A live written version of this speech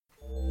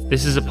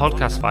This is a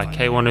podcast by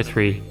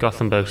K103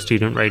 Gothenburg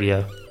Student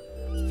Radio.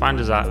 Find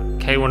us at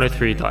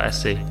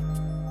k103.se.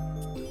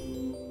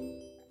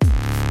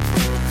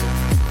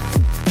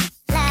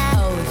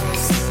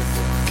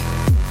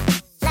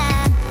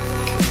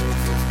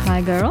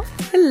 Hi, girl.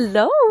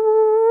 Hello.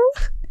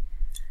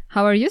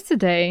 How are you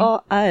today?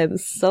 Oh, I am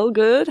so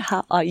good.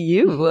 How are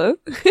you?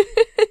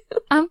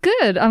 I'm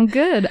good. I've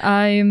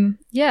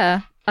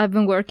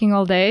been working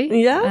all day.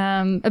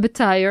 Yeah. A bit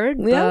tired,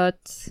 Yeah.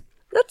 but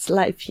That's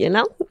life, you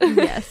know?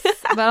 yes.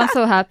 But I'm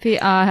so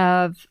happy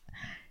I'm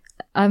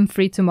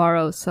free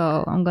tomorrow,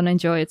 so I'm gonna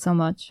enjoy it so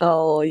much.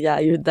 Oh, yeah,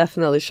 you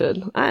definitely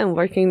should. I am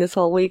working this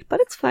whole week, but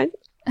it's fine.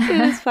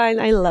 It is fine.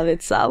 I love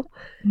it so.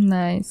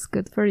 Nice.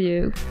 Good for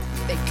you.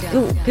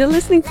 Ooh, you're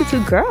listening to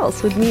Two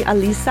Girls with me,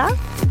 Alisa.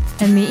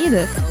 And me,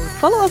 Edith.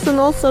 Follow us on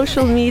all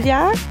social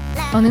media.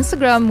 On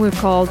Instagram, we're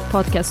called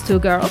Podcast 2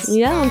 Girls.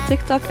 Yeah, on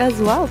TikTok as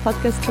well,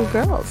 Podcast Two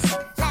Girls.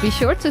 Be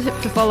sure to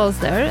follow us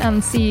there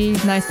and see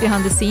nice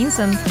behind the scenes,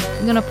 and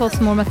we're gonna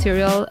post more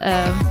material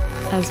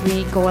as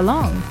we go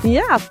along.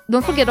 Yeah.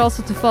 Don't forget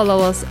also to follow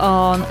us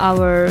on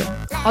our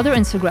other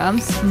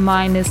Instagrams.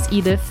 Mine is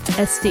Edith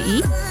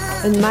STE.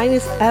 And mine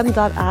is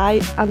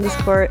m.i_woman.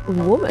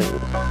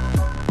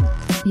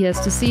 Yes,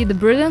 to see the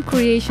brilliant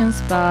creations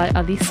by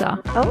Alisa.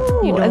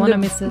 Oh, You don't want to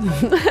miss it.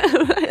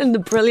 And the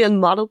brilliant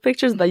model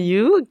pictures by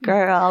you,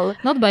 girl.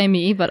 Not by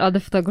me, but other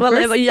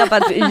photographers. Well, yeah,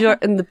 but you're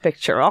in the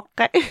picture,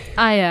 okay?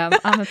 I am.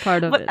 I'm a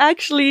part of But it.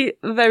 actually,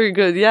 very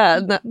good, yeah.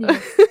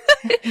 Yes.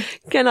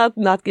 Cannot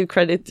not give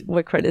credit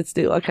where credit's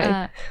due,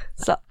 okay?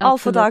 So all absolutely.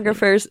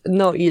 photographers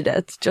know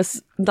Edith.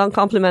 Just don't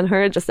compliment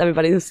her, just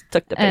everybody who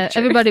took the picture.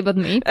 Everybody but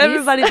me, please.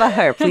 Everybody but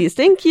her, please.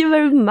 Thank you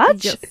very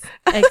much. Yes,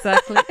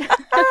 exactly.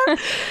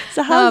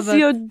 So how's but-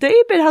 your day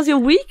been? How's your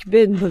week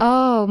been?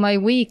 Oh, my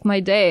week, my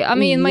day. I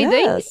mean, my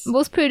day Yes.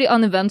 was pretty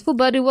uneventful,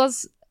 but it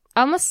was,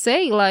 I must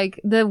say, like,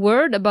 the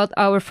word about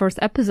our first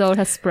episode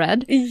has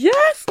spread.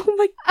 Yes! Oh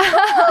my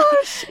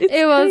gosh! It's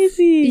It was,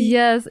 crazy.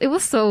 yes, it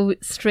was so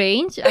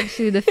strange,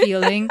 actually, the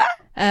feeling.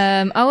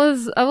 I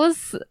was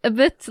a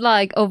bit,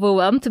 like,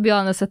 overwhelmed, to be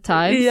honest, at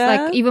times. Yeah.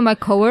 Like, even my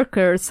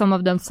coworkers, some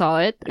of them saw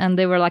it, and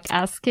they were, like,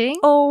 asking.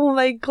 Oh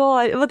my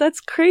god. But that's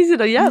crazy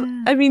though. Yeah.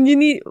 I mean,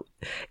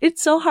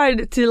 it's so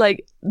hard to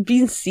like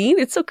be seen.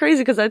 It's so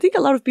crazy because I think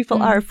a lot of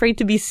people are afraid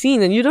to be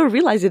seen and you don't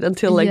realize it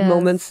until like Yes.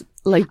 moments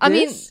like this. I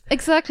mean,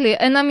 exactly.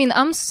 And I mean,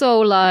 I'm so,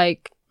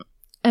 like,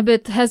 a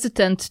bit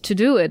hesitant to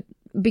do it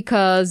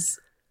because,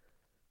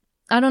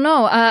 I don't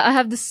know, I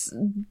have this,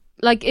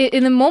 like,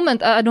 in a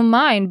moment, I don't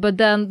mind,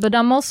 but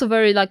I'm also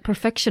very, like,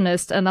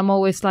 perfectionist, and I'm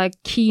always, like,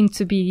 keen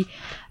to be,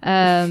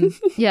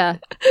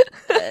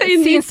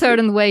 seen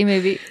certain way,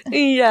 maybe.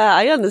 Yeah,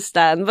 I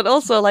understand. But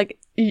also like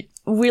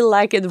we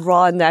like it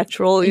raw and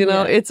natural, you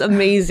know, Yeah. it's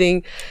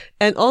amazing.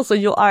 And also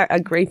you are a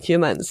great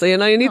human. So, you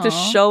know, you need to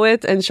show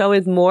it and show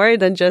it more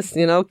than just,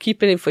 you know,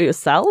 keeping it for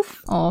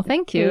yourself. Oh,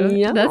 thank you.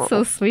 Yeah. That's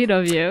so sweet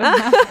of you.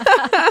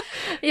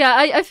 Yeah,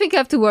 I think I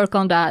have to work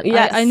on that.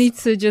 Yes. I need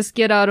to just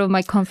get out of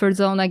my comfort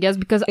zone, I guess,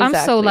 because I'm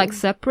so, Exactly. like,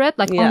 separate.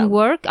 Like, Yeah. on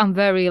work, I'm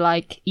very,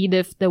 like,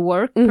 Edith, the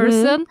work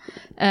person.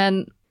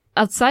 And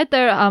outside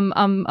there,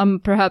 I'm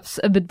perhaps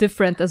a bit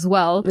different as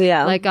well.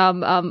 Yeah. Like,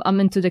 I'm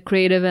into the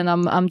creative, and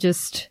I'm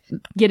just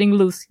getting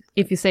loose,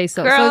 if you say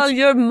so. Girl, So it's-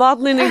 you're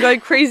modeling and going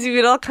crazy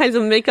with all kinds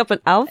of makeup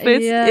and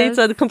outfits. Yes. It's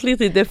a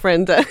completely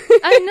different.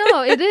 I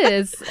know, it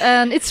is.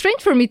 And it's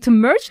strange for me to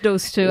merge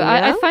those two.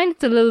 I Yeah. find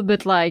it a little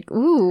bit like,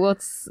 ooh,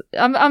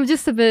 I'm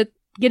just a bit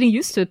getting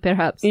used to it,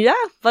 perhaps.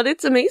 Yeah, but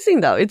it's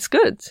amazing though. It's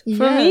good.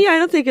 For Yes. me, I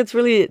don't think it's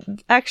really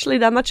actually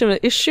that much of an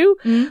issue,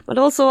 but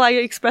also I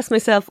express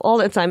myself all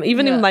the time,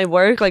 even Yeah. in my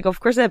work. Like, of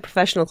course I have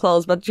professional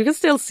clothes, but you can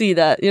still see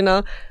that, you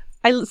know,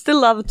 I still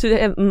love to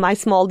have my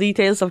small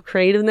details of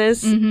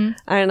creativeness.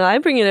 I don't know. I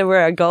bring it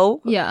everywhere I go.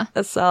 Yeah.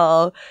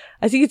 So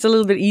I think it's a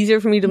little bit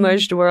easier for me to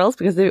merge the worlds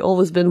because they've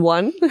always been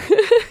one.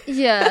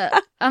 Yeah,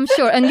 I'm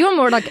sure. And you're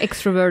more, like,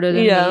 extroverted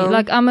than Yeah. me.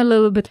 Like, I'm a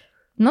little bit,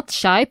 not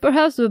shy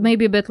perhaps, but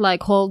maybe a bit,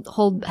 like,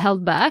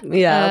 held back.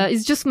 Yeah.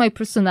 It's just my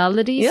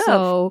personality. Yeah.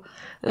 So,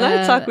 And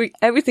I talk with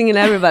everything and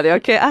everybody,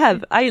 okay?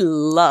 I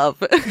love.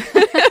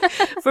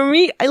 For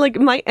me,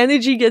 my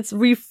energy gets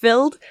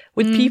refilled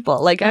with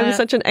people. Like, I'm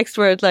such an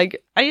extrovert.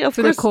 Like, of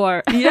to the course,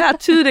 core. yeah,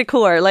 to the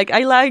core. Like,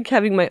 I like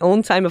having my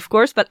own time, of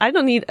course, but I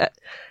don't need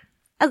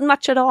as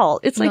much at all.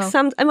 It's like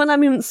No. and when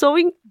I'm in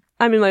sewing,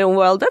 I'm in my own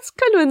world. That's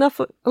kind of enough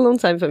alone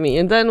time for me.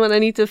 And then when I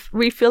need to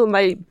refill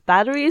my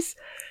batteries,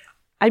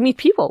 I meet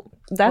people.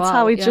 That's Wow,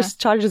 how it yeah. just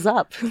charges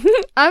up.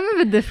 I'm a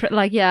bit different.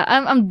 Like, yeah,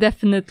 I'm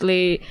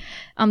definitely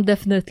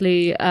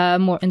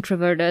more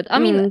introverted. I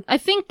mean, I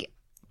think,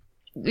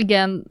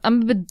 again,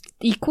 I'm a bit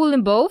equal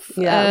in both.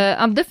 Yeah.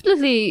 I'm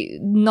definitely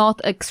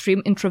not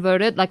extreme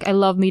introverted. Like, I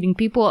love meeting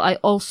people. I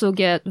also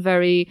get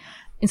very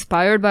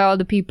inspired by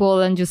other people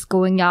and just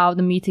going out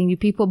and meeting new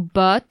people.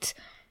 But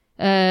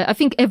I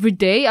think every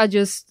day I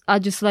just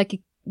like a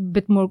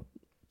bit more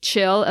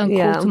chill and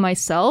Yeah. cool to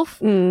myself.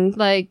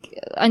 Like,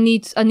 I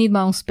need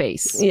my own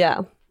space.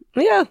 Yeah.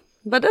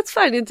 But that's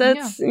fine.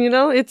 That's, you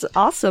know, it's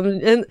awesome.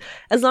 And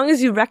as long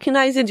as you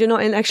recognize it, you know,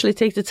 and actually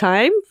take the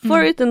time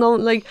for it and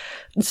don't like,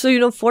 so you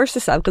don't force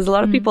yourself, because a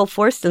lot of people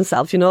force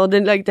themselves, you know,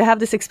 then like they have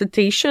this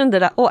expectation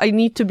that, I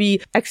need to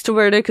be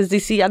extroverted because they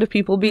see other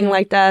people being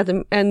like that.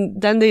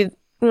 And then they, you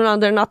know,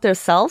 they're not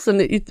themselves,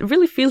 and it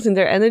really feels in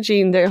their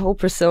energy, in their whole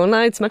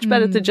persona. It's much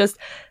better to just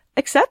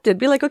accept it.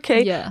 Be like,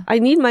 okay, I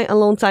need my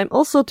alone time.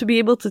 Also to be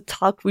able to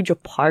talk with your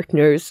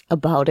partners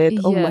about it.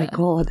 Oh my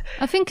God.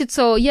 I think it's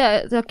so,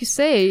 like you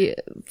say,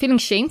 feeling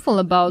shameful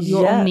about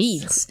your own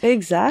needs.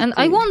 Exactly. And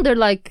I wonder,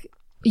 like,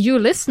 you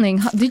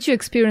listening, did you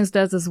experience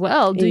that as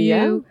well? Do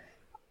you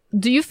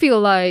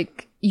feel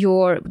like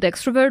you're the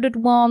extroverted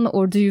one,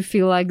 or do you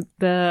feel like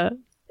the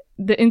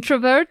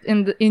introvert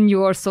in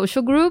your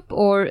social group?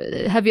 Or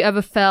have you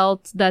ever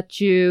felt that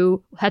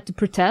you had to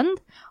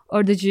pretend?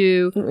 Or did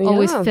you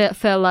always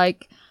feel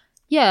like,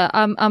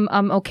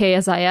 I'm okay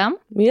as I am?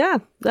 Yeah,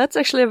 that's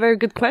actually a very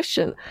good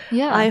question.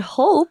 Yeah. I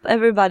hope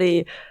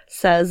everybody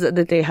says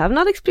that they have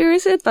not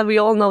experienced it, but we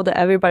all know that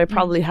everybody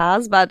probably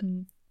has. But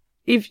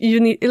if you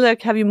need,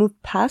 like, have you moved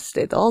past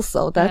it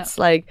also? That's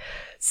like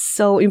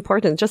so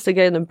important, just to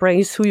again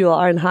embrace who you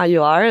are and how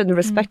you are, and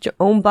respect your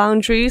own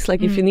boundaries.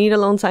 Like if you need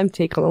alone time,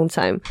 take alone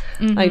time.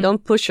 Like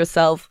don't push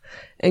yourself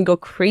and go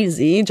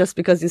crazy just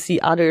because you see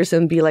others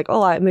and be like,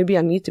 maybe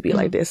I need to be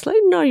like this. Like,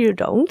 no, you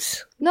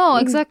don't. No,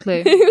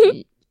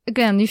 exactly.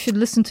 Again, you should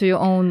listen to your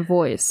own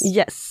voice.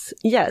 Yes.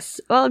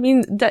 Well, I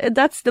mean,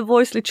 that's the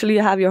voice literally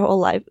you have your whole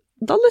life.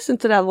 Don't listen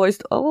to that voice.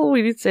 Oh,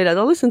 we did say that.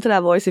 Don't listen to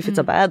that voice if it's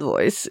a bad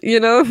voice, you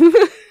know?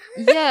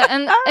 Yeah,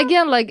 and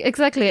again, like,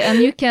 exactly. And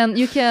you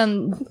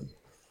can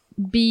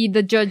be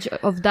the judge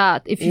of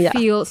that. If you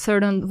feel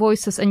certain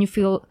voices and you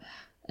feel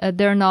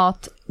they're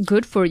not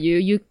good for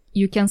you,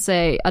 you can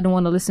say, I don't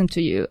want to listen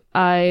to you.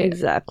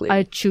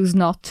 I choose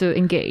not to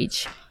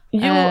engage.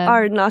 You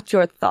are not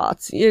your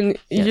thoughts. You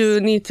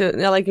need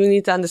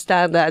to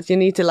understand that. You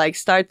need to like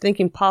start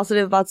thinking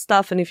positive about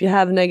stuff. And if you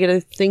have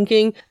negative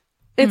thinking,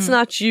 it's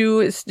not you.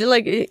 It's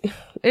like,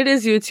 it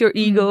is you. It's your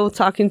ego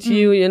talking to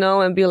you, you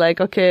know, and be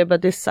like, okay,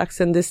 but this sucks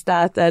and this,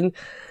 that. And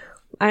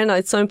I don't know.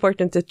 It's so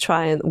important to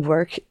try and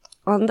work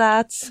on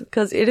that,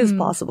 because it is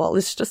possible.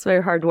 It's just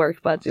very hard work,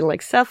 but you know,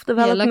 like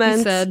self-development. Yeah, like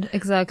you said,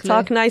 exactly.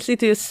 Talk nicely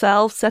to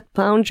yourself, set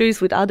boundaries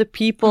with other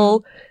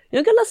people.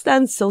 You're gonna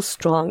stand so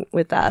strong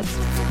with that.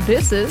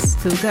 This is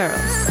Two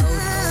Girls.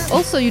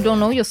 Also, you don't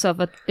know yourself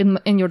in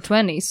your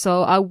 20s,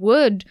 so I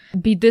would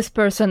be this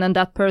person and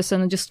that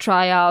person and just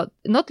try out,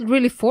 not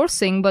really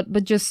forcing, but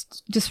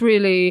just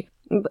really,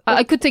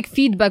 I could take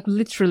feedback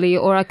literally,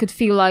 or I could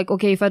feel like,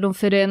 okay, if I don't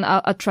fit in,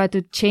 I'll try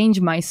to change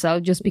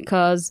myself just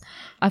because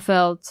I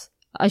felt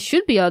I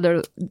should be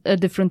a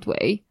different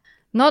way.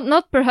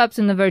 Not perhaps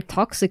in a very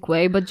toxic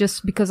way, but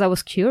just because I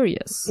was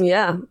curious.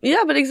 Yeah,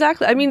 but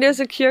exactly. I mean, there's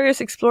a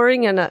curious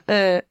exploring and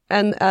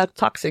a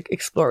toxic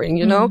exploring,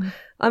 you know?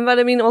 But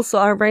I mean, also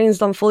our brains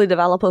don't fully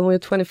develop when we're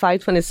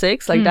 25,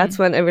 26. Like that's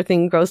when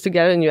everything grows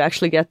together and you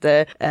actually get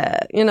the,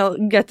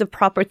 get the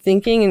proper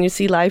thinking, and you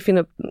see life in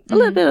a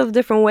little bit of a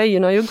different way. You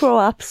know, you grow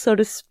up, so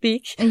to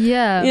speak.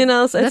 Yeah. You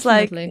know, so it's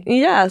definitely.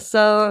 like,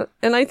 so,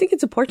 and I think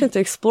it's important to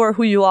explore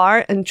who you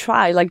are and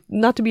try, like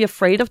not to be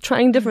afraid of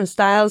trying different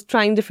styles,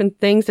 trying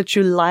different things that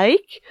you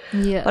like.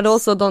 Yes. But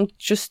also don't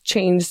just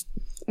change,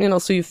 you know,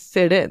 so you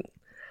fit in.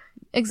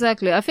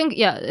 Exactly. I think,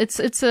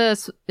 it's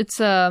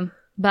a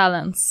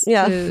balance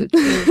to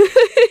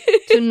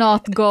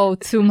not go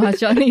too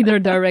much on either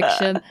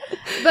direction.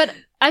 But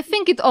I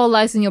think it all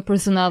lies in your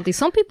personality.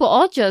 Some people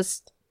are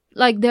just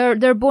like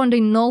they're born,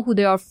 they know who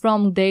they are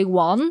from day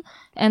one,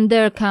 and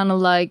they're kind of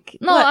like,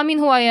 no, I mean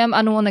who I am.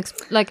 I don't want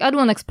to I don't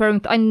want to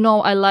experiment. I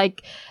know I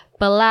like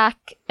black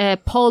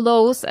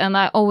polos, and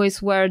I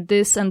always wear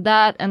this and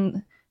that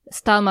and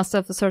style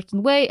myself a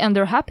certain way, and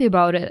they're happy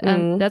about it,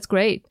 and that's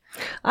great.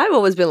 I've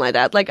always been like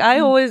that. Like I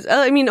always,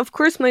 I mean, of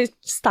course my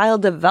style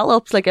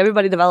develops, like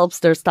everybody develops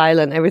their style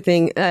and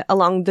everything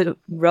along the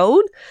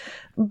road.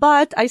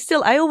 But I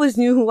always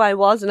knew who I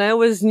was, and I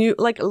always knew,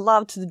 like,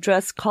 loved to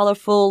dress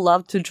colorful,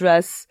 loved to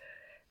dress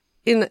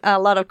in a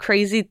lot of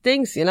crazy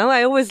things, you know?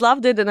 I always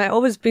loved it, and I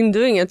always been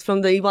doing it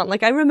from day one.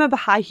 Like, I remember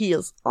high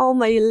heels. Oh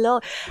my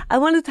Lord. I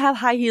wanted to have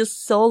high heels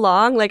so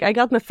long. Like, I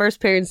got my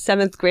first pair in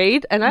 7th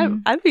grade, and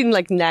I've been,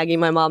 like, nagging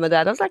my mom and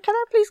dad. I was like, can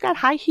I please get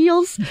high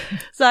heels?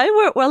 So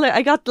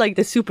I got, like,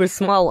 the super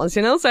small ones,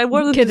 you know? So I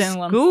wore them to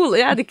school. Ones.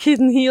 Yeah, the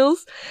kitten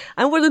heels.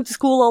 I wore them to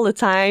school all the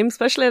time,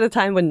 especially at a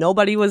time when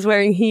nobody was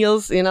wearing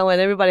heels, you know,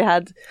 and everybody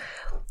had...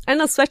 I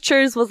know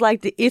sweatshirts was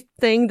like the it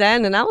thing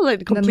then, and I was like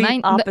the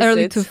complete opposite. The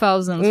early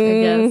 2000s,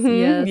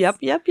 I guess.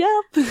 Yep.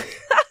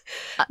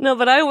 No,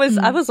 but I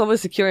was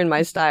always secure in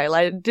my style.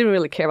 I didn't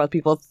really care what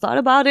people thought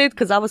about it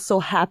because I was so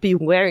happy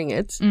wearing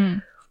it.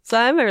 So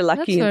I'm very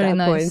lucky at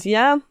that point.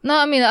 Yeah. No,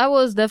 I mean, I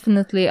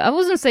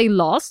wouldn't say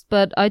lost,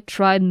 but I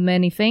tried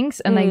many things,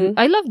 and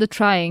I love the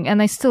trying,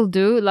 and I still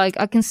do. Like,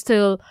 I can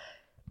still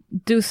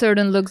do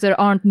certain looks that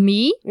aren't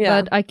me,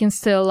 but I can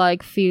still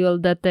like feel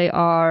that they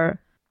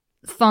are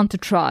fun to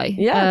try.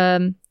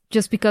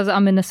 Just because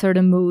I'm in a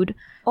certain mood.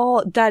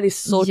 Oh, that is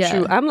so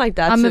true. I'm like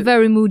that. I'm a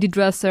very moody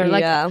dresser.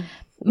 Like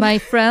my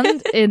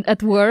friend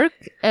at work,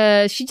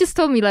 she just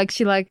told me like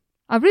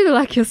I really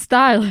like your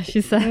style,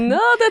 she said.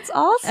 No, that's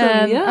awesome.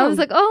 And yeah. I was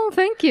like, oh,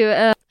 thank you.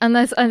 And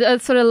I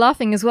started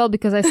laughing as well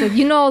because I said,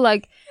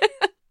 like,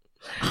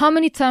 how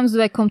many times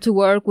do I come to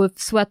work with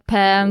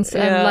sweatpants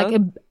and like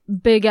a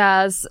big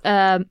ass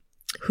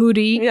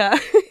hoodie,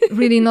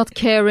 really not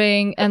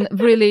caring, and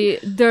really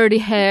dirty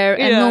hair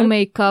and no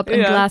makeup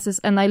and glasses,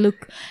 and I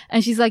look,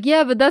 and she's like,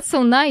 yeah, but that's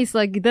so nice,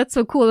 like that's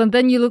so cool, and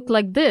then you look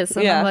like this,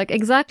 and I'm like,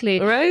 exactly,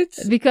 right?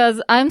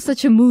 Because I'm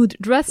such a mood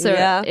dresser.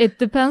 It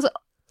depends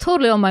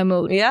totally on my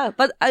mood. Yeah,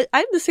 but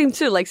I'm the same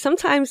too. Like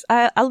sometimes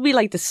I'll be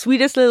like the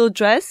sweetest little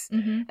dress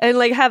and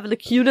like have the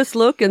cutest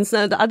look, and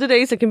so the other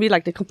days it can be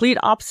like the complete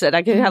opposite.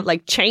 I can have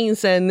like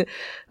chains and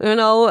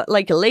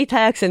like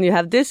latex, and you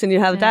have this and you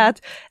have that,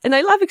 and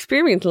I love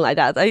experimenting like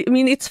that. I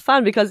mean, it's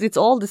fun because it's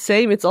all the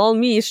same. It's all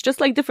me. It's just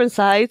like different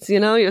sides.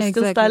 You're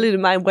still styling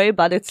in my way,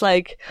 but it's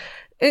like.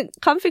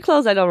 Comfy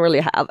clothes I don't really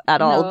have at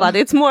all, but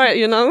it's more,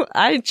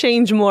 I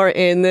change more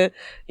in,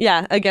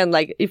 again,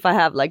 like if I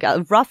have like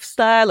a rough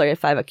style or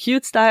if I have a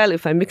cute style,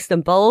 if I mix them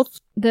both.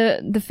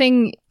 The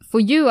thing for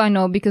you, I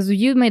know, because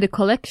you made a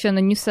collection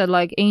and you said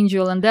like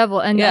angel and devil,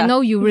 and I know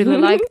you really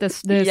like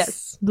this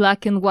yes.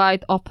 black and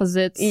white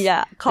opposites.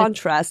 Yeah,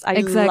 contrast.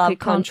 I love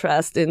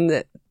contrast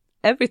in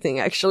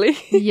everything, actually.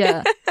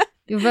 Yeah.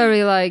 You're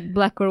very like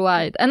black or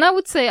white. And I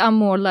would say I'm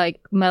more like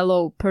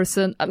mellow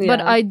person,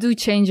 but I do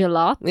change a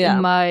lot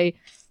in my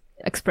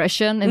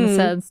expression in the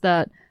sense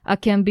that I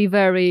can be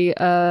very,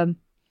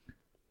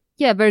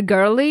 very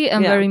girly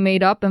and very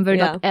made up and very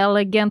like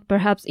elegant,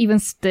 perhaps even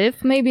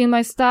stiff maybe in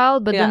my style.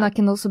 But then I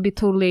can also be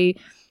totally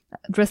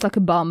dressed like a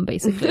bum,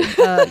 basically.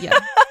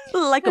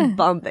 Like a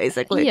bum,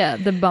 basically. Yeah,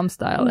 the bum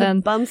style. The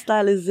and bum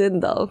style is in,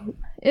 though.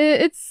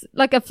 It's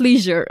like a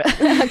athleisure,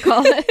 I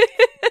call it.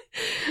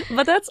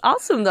 But that's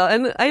awesome though.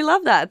 And I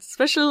love that,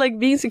 especially like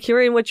being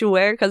secure in what you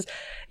wear, because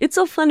it's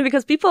so funny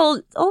because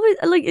people always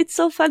like, it's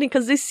so funny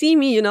because they see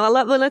me, a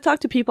lot when I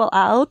talk to people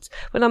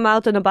when I'm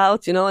out and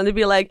about, and they'd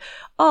be like,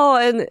 oh,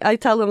 and I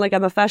tell them like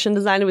I'm a fashion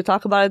designer, we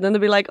talk about it, and then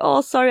they'll be like,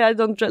 oh, sorry, I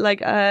don't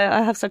like,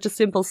 I have such a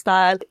simple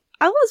style.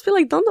 I always feel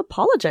like don't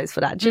apologize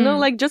for that.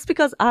 Like just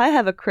because I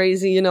have a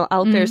crazy,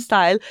 out there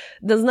style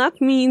does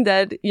not mean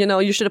that,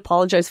 you should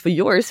apologize for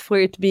yours for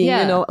it being,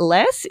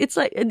 less. It's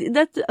like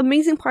that the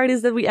amazing part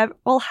is that we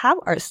all have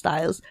our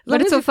styles.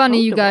 But it's so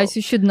funny, you guys,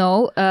 you should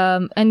know.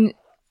 And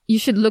you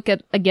should look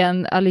at,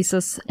 again,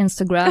 Alisa's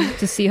Instagram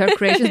to see her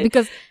creations,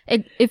 because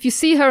if you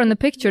see her in the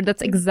picture,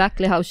 that's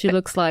exactly how she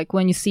looks like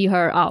when you see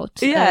her out.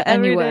 Yeah,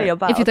 anywhere.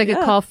 If you take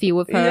a coffee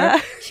with her,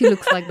 she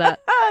looks like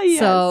that. Yes.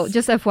 So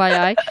just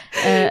FYI.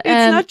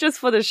 It's not just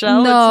for the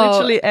show. No, it's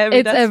literally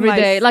every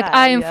day. Style, like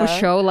I am for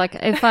show. Like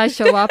if I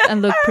show up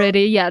and look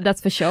pretty, that's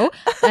for show.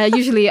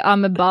 Usually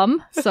I'm a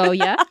bum. So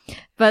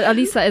but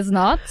Alisa is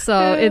not,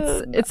 so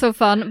it's so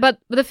fun. But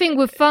the thing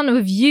with fun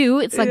with you,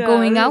 it's like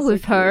going out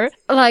with her,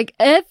 like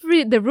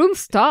the room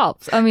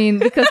stops. I mean,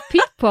 because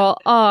people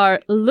are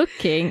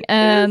looking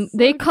and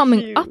they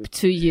coming up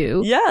to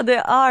you. Yeah, they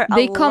are.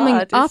 They coming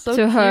up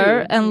to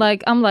her, and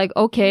like I'm like,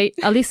 okay,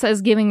 Alisa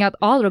is giving out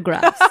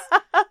autographs.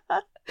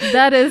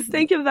 That is.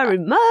 Thank you very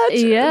much.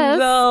 Yes.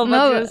 No,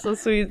 but you're so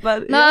sweet.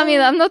 But no, I mean,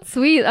 I'm not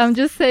sweet. I'm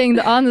just saying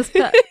the honest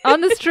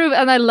truth.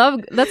 And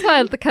that's why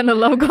I kind of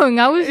love going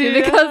out with you,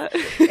 because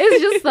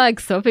it's just like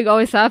something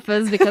always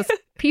happens because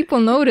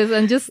people notice,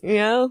 and just,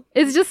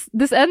 it's just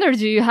this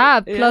energy you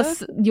have.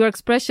 Plus your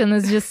expression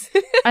is just,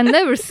 I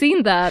never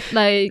seen that.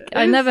 Like,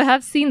 I never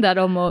have seen that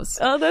almost.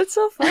 Oh, that's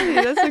so funny.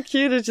 That's so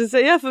cute to just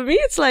say. Yeah, for me,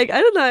 it's like,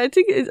 I don't know. I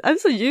think I'm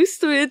so used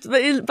to it,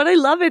 but I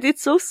love it.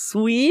 It's so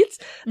sweet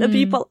that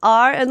people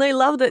are. And I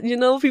love that,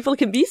 people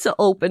can be so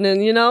open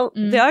and,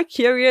 they are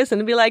curious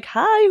and be like,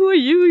 hi, who are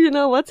you?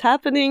 What's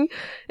happening?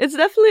 It's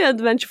definitely an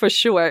adventure for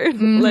sure.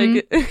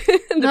 Like the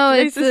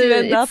places you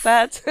end up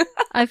at.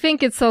 I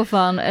think it's so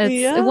fun.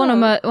 It's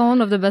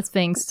one of the best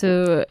things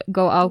to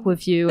go out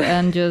with you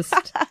and just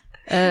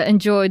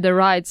enjoy the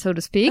ride, so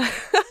to speak.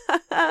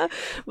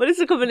 But it's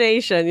a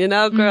combination,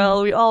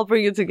 girl. We all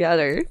bring it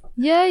together.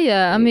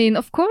 Yeah. I mean,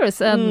 of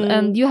course,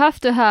 and you have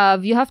to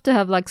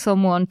have like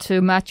someone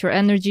to match your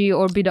energy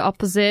or be the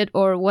opposite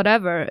or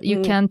whatever.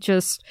 You can't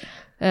just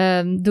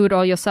do it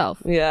all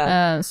yourself.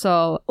 Yeah.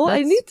 So. Well,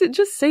 I need to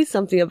just say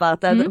something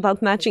about that,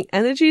 about matching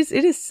energies.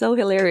 It is so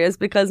hilarious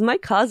because my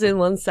cousin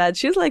once said,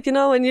 she's like,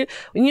 when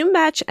you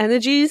match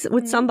energies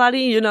with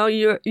somebody,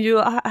 you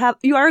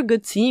are a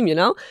good team,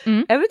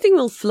 everything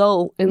will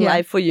flow in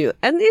life for you.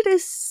 And it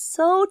is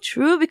so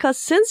true because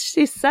since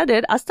she said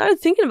it, I started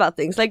thinking about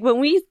things. Like when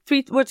we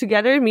three were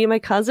together, me and my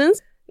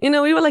cousins, we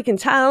were like in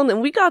town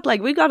and we got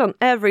on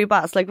every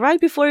bus. Like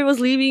right before he was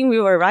leaving, we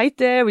were right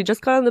there. We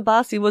just got on the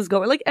bus. He was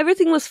going, like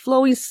everything was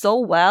flowing so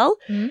well.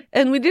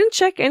 And we didn't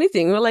check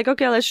anything. We were like,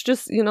 okay, let's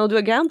just, do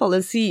a gamble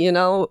and see,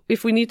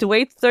 if we need to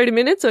wait 30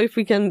 minutes or if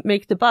we can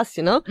make the bus,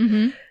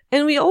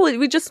 And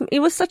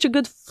it was such a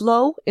good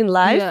flow in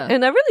life. Yeah.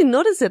 And I really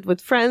notice it with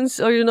friends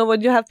or,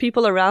 when you have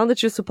people around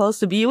that you're supposed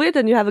to be with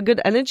and you have a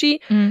good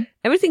energy,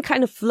 everything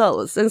kind of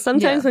flows. And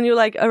sometimes when you're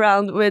like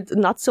around with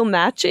not so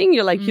matching,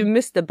 you're like, you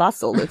miss the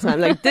bus all the time.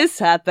 Like this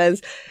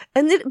happens.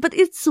 But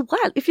it's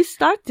wild. If you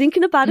start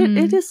thinking about it,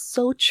 it is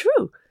so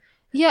true.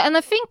 Yeah. And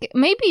I think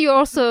maybe you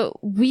also,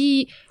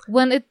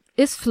 when it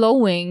is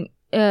flowing,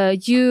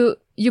 you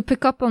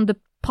pick up on the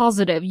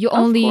positive. You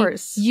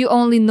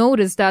only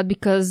notice that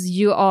because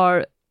you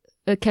are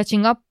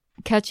catching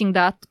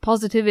that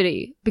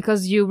positivity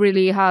because you're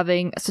really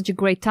having such a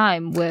great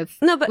time with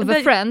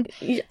a friend.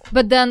 Yeah.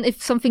 But then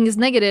if something is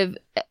negative,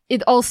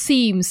 it all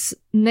seems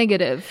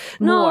negative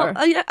more.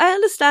 I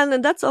understand,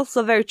 and that's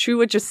also very true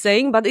what you're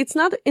saying, but it's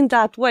not in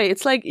that way.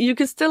 It's like you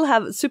can still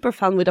have super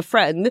fun with a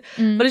friend,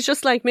 but it's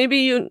just like maybe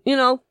you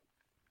know,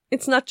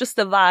 it's not just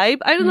the vibe.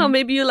 I don't know,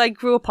 maybe you like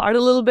grew apart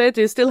a little bit,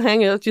 you still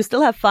hang out, you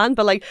still have fun,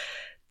 but like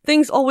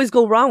things always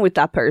go wrong with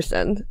that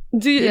person.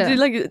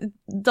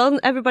 Don't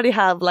everybody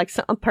have like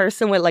a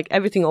person where like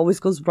everything always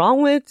goes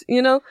wrong with,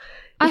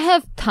 I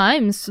have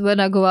times when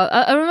I go out.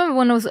 I remember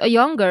when I was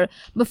younger,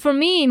 but for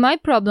me, my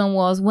problem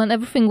was when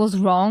everything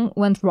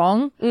went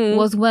wrong,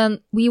 was when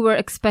we were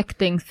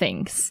expecting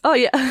things. Oh,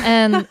 yeah.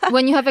 And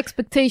when you have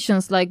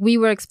expectations, like we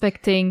were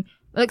expecting,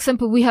 for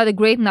example, we had a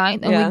great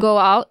night and we go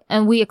out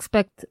and we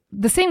expect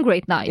the same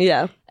great night.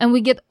 Yeah. And we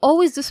get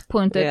always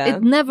disappointed. Yeah.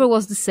 It never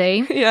was the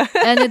same. Yeah.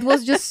 And it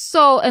was just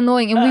so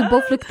annoying. And we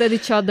both looked at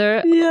each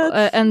other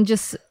and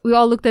we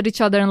all looked at each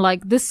other and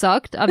like, this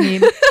sucked. I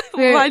mean,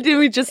 why didn't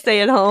we just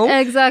stay at home?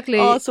 Exactly.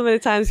 Oh, so many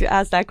times you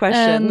ask that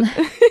question.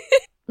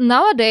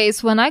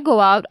 Nowadays, when I go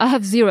out, I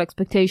have zero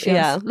expectations.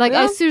 Yeah.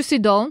 I seriously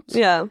don't.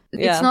 Yeah.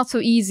 It's not so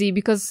easy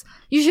because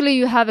usually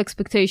you have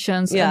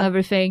expectations and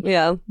everything.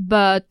 Yeah.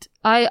 But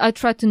I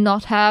try to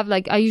not have,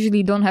 I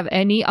usually don't have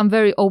any. I'm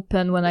very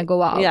open when I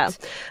go out. Yeah.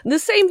 The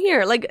same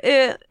here.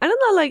 I don't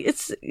know,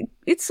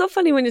 it's so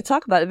funny when you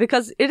talk about it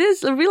because it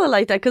is really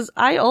like that. Because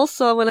I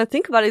also, when I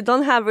think about it,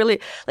 don't have really,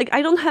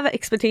 I don't have an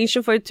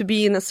expectation for it to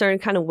be in a certain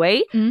kind of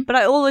way. But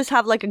I always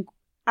have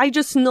I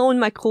just know in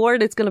my core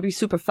that it's going to be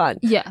super fun.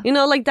 Yeah.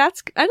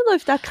 That's, I don't know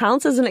if that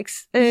counts as an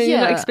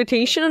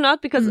expectation or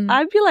not, because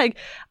I feel like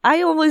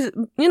I always,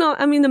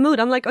 I'm in the mood.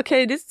 I'm like,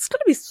 okay, this is going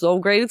to be so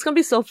great. It's going to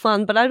be so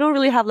fun. But I don't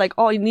really have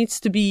it needs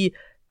to be,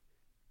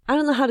 I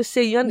don't know how to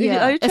say. Are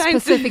you a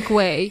specific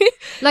way.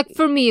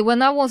 For me,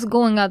 when I was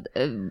going out,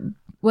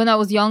 when I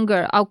was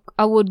younger,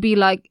 I would be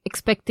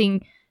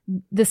expecting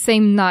the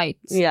same night,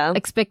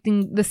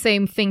 expecting the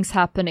same things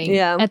happening,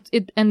 and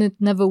it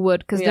never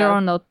would because there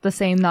are not the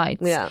same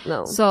nights. Yeah,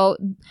 no. So,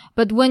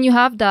 but when you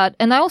have that,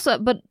 and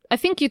but I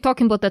think you're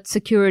talking about that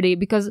security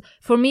because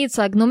for me it's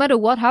no matter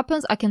what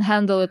happens, I can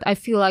handle it. I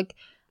feel like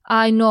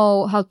I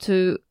know how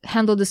to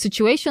handle the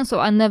situation, so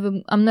I'm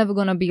never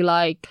gonna be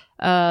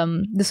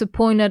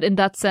disappointed in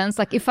that sense.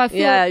 If I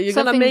feel you're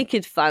gonna make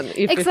it fun.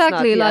 If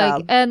exactly, it's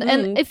not,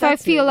 and if I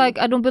feel I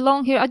don't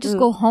belong here, I just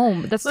go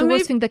home. That's the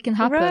worst thing that can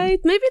happen. Right?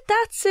 Maybe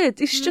that's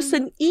it. It's just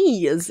an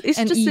ease. It's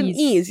an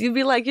ease. You be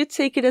you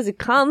take it as it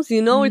comes.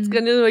 It's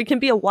it can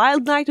be a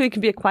wild night or it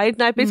can be a quiet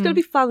night, but it's gonna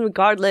be fun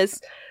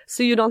regardless.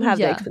 So you don't have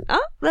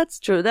that's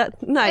true.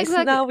 That nice.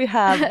 Exactly. Now we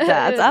have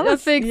that. I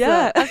think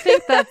so. I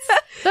think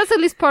that's at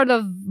least part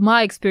of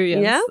my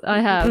experience. Yeah, I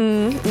have.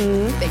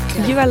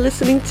 You are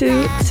listening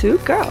to Two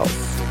Girls,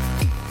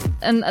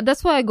 and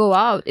that's why I go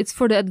out. It's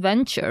for the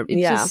adventure.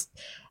 It's just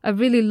I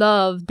really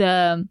love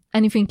the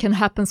anything can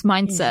happens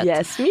mindset.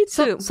 Yes, me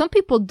too. Some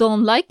people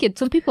don't like it.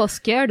 Some people are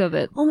scared of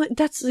it. Oh my,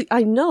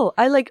 I know.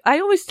 I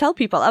always tell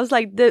people. I was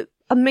the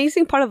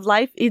amazing part of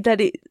life is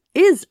that it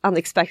is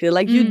unexpected.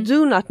 You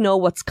do not know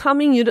what's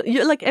coming. You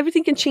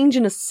everything can change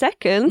in a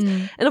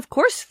second. And of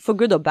course, for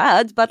good or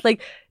bad, but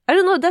I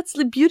don't know, that's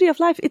the beauty of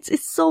life.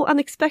 It's so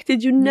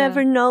unexpected. You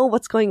never know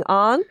what's going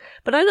on.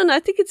 But I don't know, I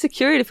think it's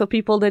security for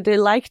people that they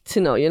like to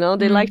know,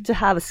 they like to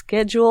have a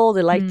schedule.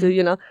 They like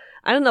to,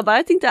 I don't know, but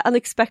I think that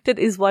unexpected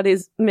is what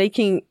is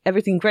making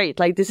everything great.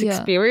 This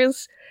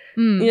experience,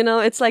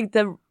 it's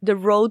the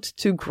road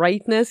to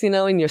greatness,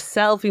 in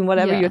yourself, in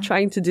whatever you're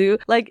trying to do.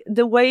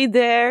 The way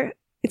there,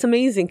 it's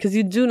amazing because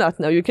you do not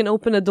know. You can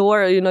open a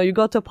door, you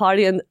go to a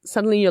party and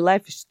suddenly your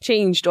life is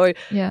changed, or,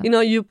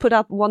 you put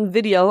up one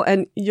video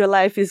and your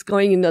life is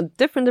going in a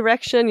different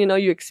direction.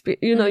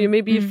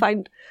 You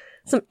find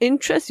some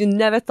interest you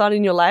never thought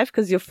in your life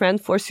because your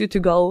friend forced you to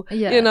go,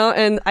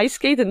 and ice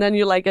skate, and then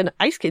you're an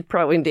ice skate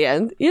pro in the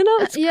end.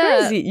 It's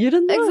crazy. You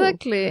don't know.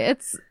 Exactly.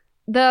 It's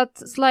that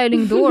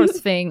sliding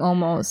doors thing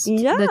almost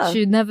that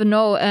you never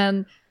know.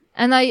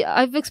 And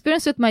I've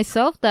experienced it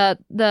myself that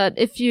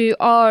if you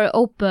are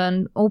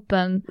open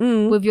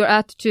with your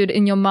attitude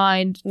in your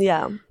mind,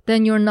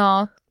 then you're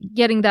not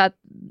getting that,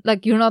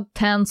 you're not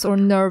tense or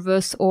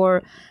nervous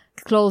or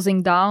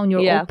closing down.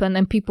 You're open,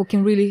 and people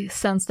can really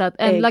sense that.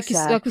 And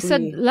exactly. like we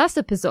said last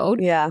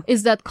episode,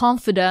 is that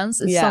confidence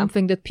is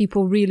something that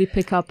people really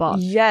pick up on.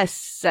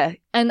 Yes.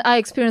 And I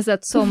experienced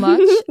that so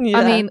much.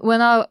 I mean,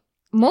 when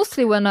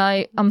mostly when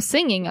I'm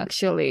singing,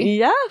 actually.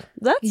 Yeah,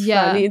 that's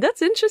funny.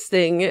 That's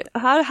interesting.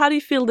 How do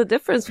you feel the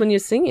difference when you're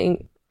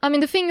singing? I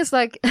mean, the thing is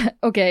like,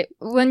 okay,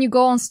 when you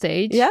go on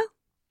stage,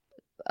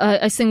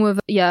 I sing with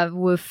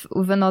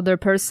another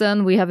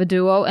person. We have a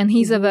duo, and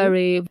he's a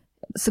very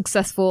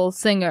successful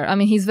singer. I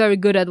mean, he's very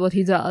good at what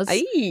he does.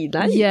 Aye,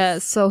 nice. Yeah,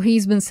 so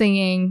he's been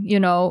singing,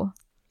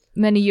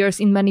 many years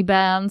in many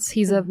bands.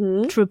 He's a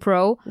true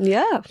pro.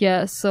 Yeah.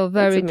 Yeah, so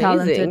very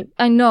talented.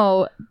 I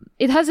know.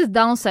 It has its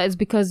downsides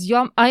because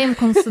I am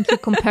constantly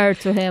compared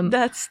to him.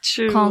 That's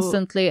true.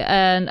 Constantly.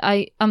 And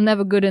I'm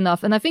never good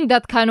enough. And I think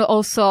that kind of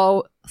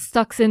also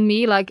stuck in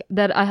me, like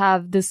that I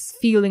have this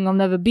feeling of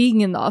never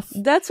being enough.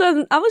 That's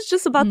what I was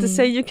just about to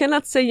say. You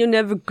cannot say you're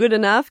never good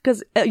enough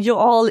because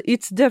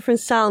it's different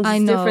sounds,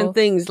 it's different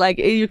things. Like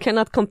you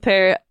cannot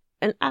compare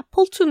an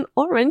apple to an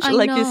orange,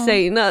 you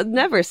say. No,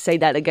 never say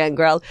that again,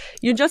 girl.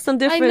 You're just on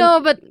different... I know,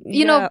 but,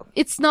 you know,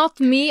 it's not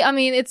me. I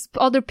mean, it's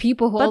other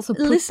people who also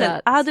put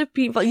that. Other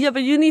people... Yeah,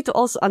 but you need to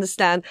also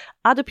understand,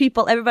 other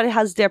people, everybody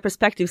has their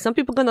perspective. Some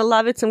people are going to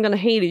love it, some going to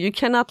hate it. You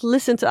cannot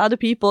listen to other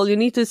people. You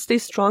need to stay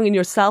strong in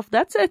yourself.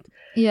 That's it.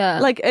 Yeah.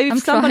 Like,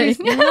 if somebody's...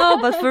 No,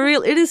 but for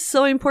real, it is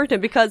so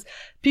important because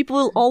people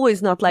will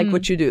always not like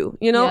what you do,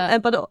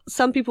 but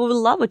some people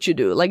will love what you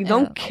do. Like,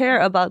 don't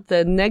care about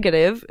the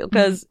negative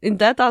because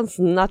that does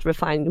not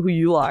refine who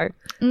you are.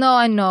 No,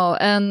 I know.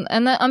 And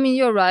I mean,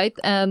 you're right.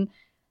 And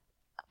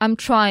I'm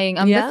trying.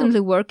 I'm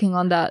definitely working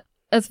on that.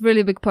 That's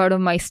really a big part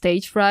of my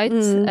stage fright.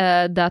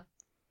 That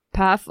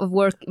path of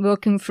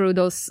working through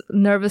those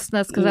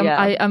nervousness because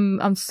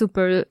I'm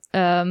super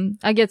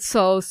I get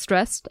so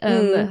stressed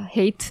and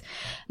hate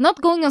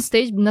not going on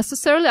stage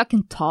necessarily. I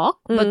can talk,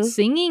 but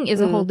singing is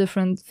a whole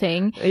different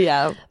thing.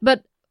 Yeah.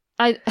 But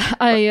I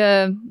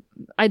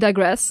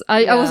digress.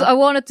 I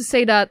wanted to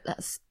say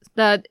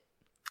that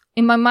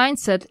in my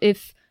mindset,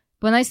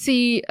 when I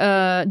see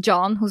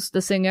John, who's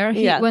the singer,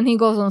 when he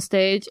goes on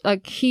stage,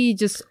 like he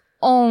just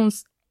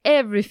owns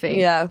everything.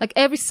 Yeah. Like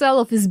every cell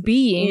of his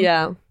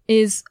being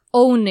is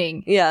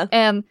owning. Yeah.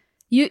 And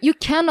you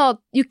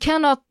cannot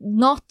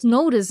not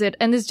notice it,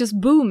 and it's just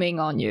booming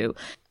on you.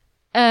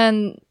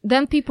 And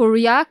then people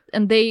react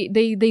and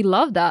they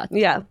love that.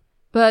 Yeah.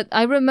 But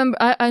I remember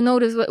I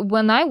noticed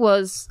when I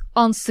was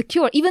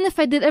insecure, even if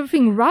I did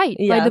everything right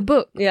by the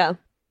book. Yeah.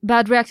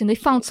 Bad reaction. They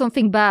found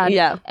something bad.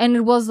 Yeah. And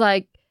it was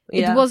like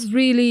it was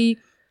really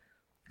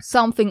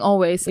something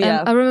always.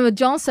 And I remember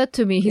John said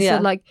to me, he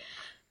said like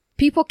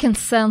people can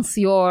sense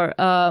your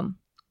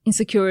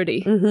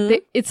insecurity.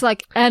 It's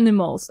like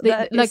animals.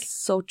 That is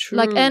so true.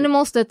 Like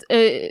animals that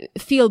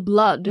feel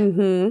blood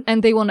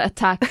and they want to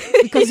attack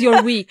because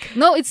you're weak.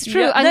 No, it's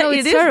true. I know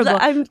it's terrible.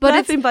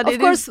 Of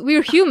course,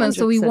 we're humans,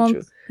 so we want.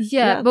 True.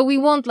 Yeah, but we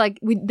won't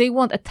they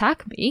won't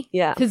attack me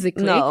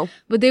physically,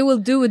 but they will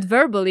do it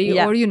verbally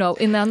or,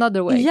 in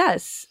another way.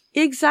 Yes.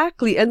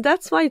 Exactly. And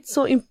that's why it's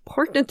so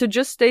important to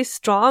just stay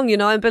strong,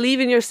 and believe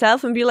in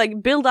yourself and be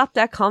like, build up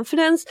that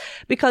confidence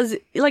because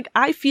like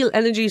I feel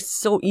energy is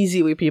so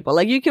easy with people.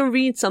 Like you can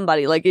read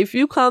somebody, like if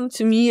you come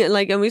to me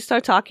and we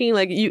start talking,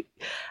 like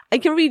I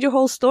can read your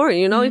whole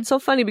story, It's so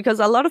funny because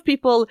a lot of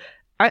people,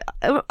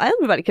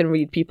 everybody can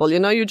read people,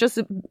 you just,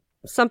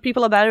 some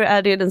people are better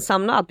at it and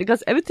some not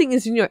because everything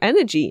is in your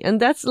energy. And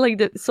that's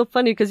so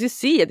funny because you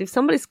see it. If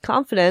somebody's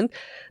confident,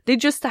 they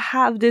just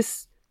have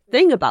this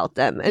thing about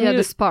them. And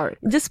the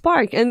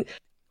spark. And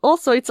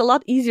also it's a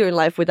lot easier in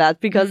life with that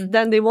because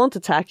then they won't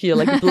attack you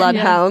like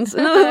bloodhounds.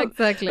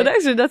 Exactly. But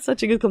actually that's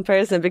such a good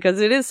comparison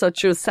because it is so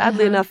true.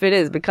 Sadly enough it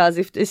is because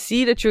if they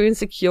see that you're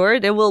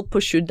insecure, they will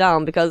push you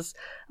down because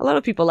a lot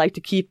of people like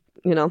to keep,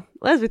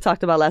 as we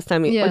talked about last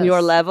time, on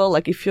your level,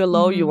 like if you're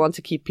low, you want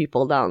to keep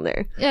people down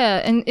there.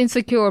 Yeah, and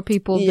insecure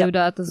people do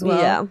that as well.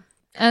 Yeah.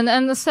 And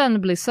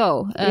understandably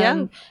so.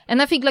 And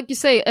I think, like you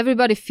say,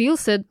 everybody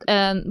feels it.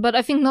 But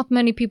I think not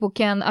many people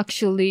can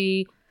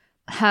actually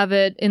have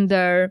it in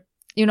their,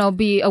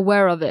 be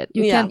aware of it.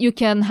 You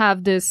can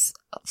have this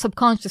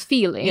subconscious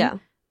feeling.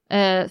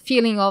 Yeah.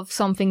 Feeling of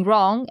something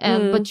wrong.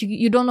 But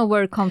you don't know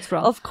where it comes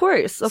from. Of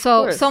course.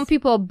 So some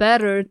people are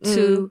better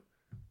to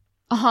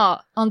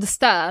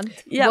understand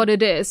what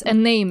it is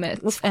and name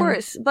it. Of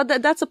course. But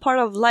that's a part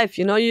of life,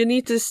 You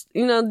need to,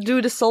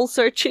 do the soul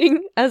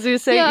searching, as you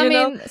say, Yeah, I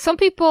mean, some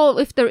people,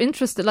 if they're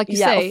interested, like you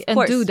say, and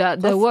do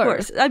that, they work.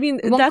 Of course. I mean,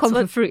 won't that's come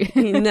for free.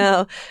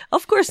 No,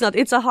 of course not.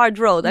 It's a hard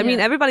road. I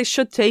mean, everybody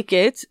should take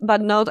it, but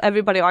not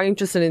everybody are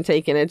interested in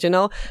taking it,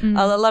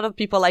 A lot of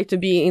people like to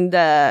be in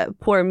the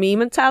poor me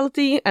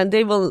mentality, and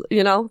they will,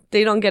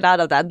 they don't get out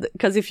of that.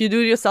 Because if you do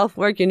your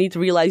self-work, you need to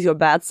realize your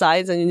bad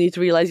sides, and you need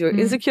to realize your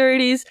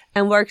insecurities,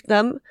 and work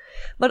them.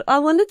 But I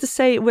wanted to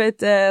say with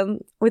the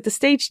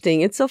stage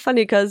thing, it's so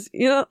funny because,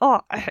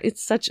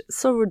 it's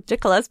so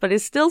ridiculous, but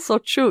it's still so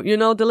true.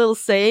 The little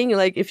saying,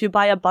 like if you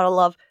buy a bottle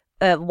of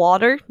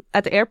water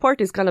at the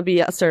airport, it's gonna be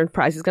a certain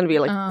price. It's gonna be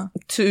like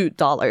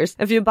 $2.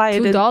 If you buy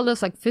it,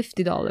 $2, like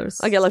 $50.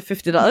 I get like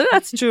 $50.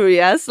 That's true.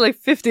 Yes, like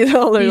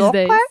 $50 These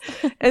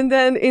days. And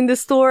then in the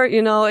store,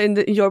 you know,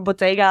 in your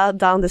bodega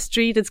down the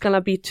street, it's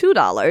gonna be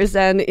 $2,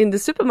 and in the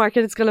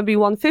supermarket, it's gonna be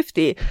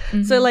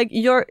 $1.50. So like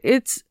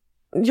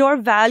your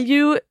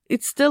value,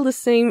 it's still the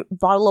same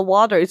bottle of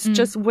water. It's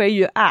just where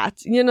you're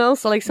at, you know?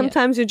 So like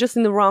sometimes you're just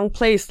in the wrong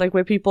place, like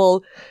where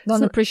people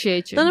don't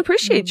appreciate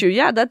you.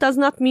 Yeah. That does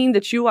not mean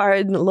that you are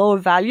in lower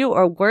value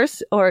or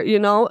worse or, you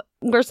know,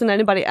 worse than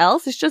anybody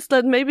else. It's just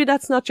that maybe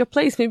that's not your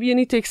place. Maybe you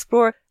need to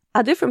explore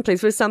a different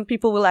place where some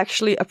people will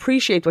actually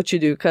appreciate what you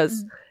do,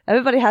 because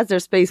everybody has their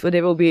space where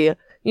they will be,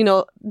 you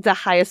know, the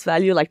highest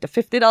value, like the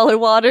 $50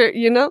 water,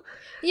 you know?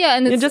 Yeah,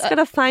 and you just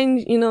gotta find,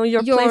 you know,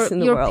 your place in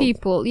the world. Your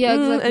people, yeah,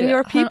 exactly. And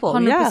your people,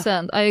 100%.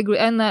 yeah. I agree,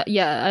 and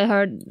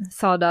I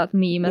saw that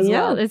meme as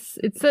well. It's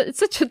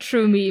such a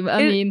true meme.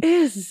 It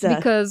is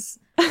because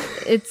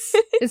it's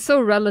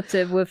so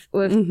relative with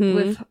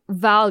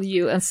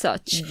value and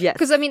such. Yes.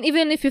 Because I mean,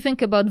 even if you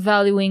think about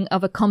valuing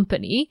of a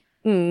company.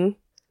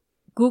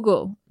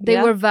 Google,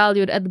 they were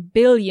valued at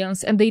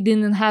billions and they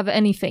didn't have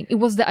anything. It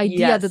was the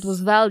idea that was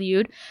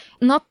valued,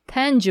 not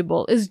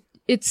tangible.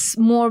 It's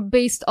more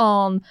based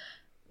on,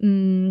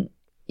 you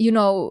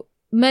know,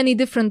 many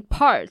different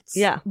parts.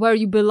 Yeah. Where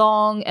you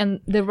belong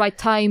and the right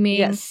timing.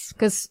 Yes.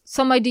 Because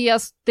some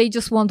ideas, they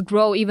just won't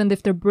grow even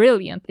if they're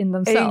brilliant in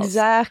themselves.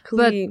 Exactly.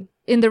 But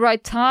in the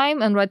right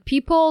time and right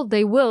people,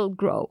 they will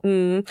grow.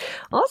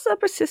 Also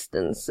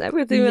persistence.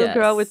 Everything will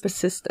grow with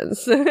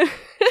persistence.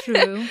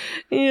 True.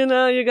 You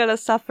know, you gotta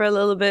suffer a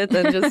little bit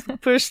and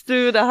just push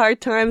through the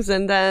hard times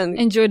and then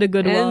enjoy the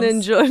good ones. And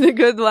enjoy the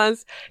good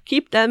ones.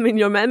 Keep them in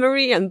your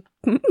memory and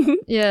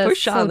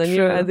push on and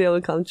your idea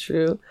will come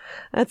true.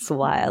 That's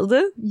wild.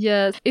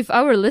 Yes. If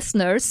our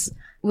listeners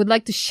would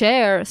like to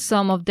share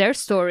some of their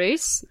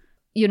stories,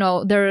 you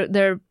know,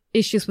 their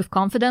issues with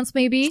confidence,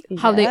 maybe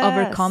how they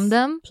overcome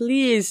them,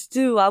 please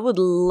do. I would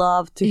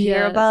love to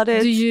hear about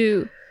it.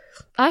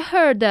 I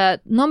heard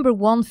that number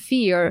one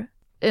fear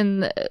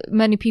in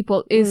many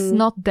people is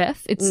not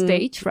death, it's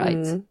stage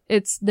fright.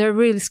 They're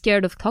really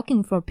scared of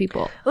talking for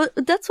people. Well,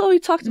 that's what we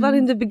talked about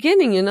in the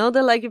beginning, you know,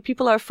 that like if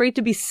people are afraid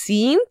to be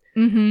seen.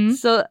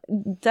 So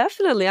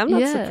definitely, I'm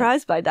not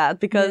surprised by that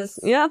because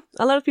a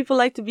lot of people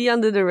like to be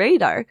under the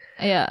radar.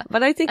 Yeah.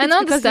 But I think and I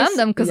understand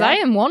them because I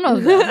am one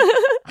of them.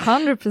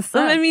 100%.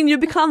 I mean, you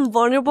become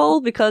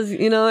vulnerable because,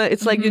 you know,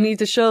 it's like you need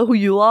to show who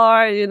you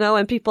are, you know,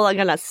 and people are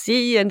gonna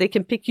see and they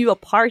can pick you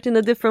apart in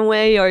a different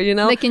way or, you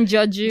know. They can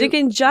judge you.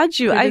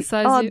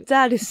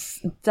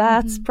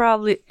 That's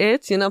probably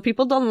it. You know,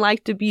 people don't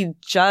like to be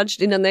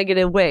judged in a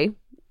negative way.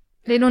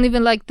 They don't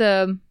even like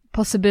the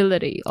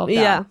possibility of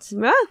that.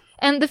 Yeah.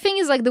 And the thing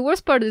is, like, the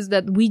worst part is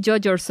that we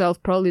judge ourselves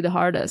probably the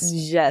hardest.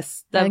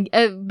 Yes.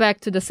 Back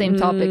to the same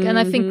topic. And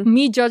I think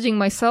me judging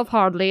myself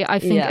hardly, I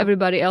think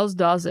everybody else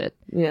does it.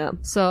 Yeah.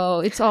 So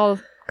it's all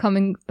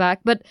coming back.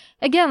 But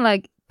again,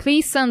 like,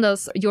 please send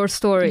us your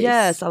stories.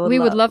 Yes, we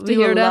would love to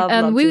hear them.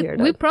 And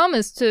we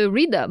promise to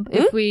read them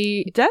if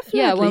we...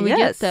 Definitely, when we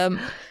get them.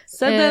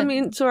 Send them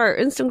into our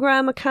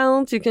Instagram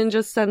account. You can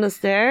just send us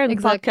there. And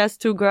Podcast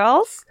 2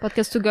 Girls.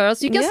 Podcast 2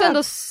 Girls. You can send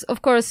us,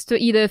 of course, to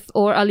Edith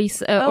or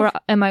Alice or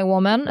Am I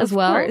Woman as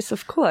well.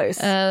 Of course.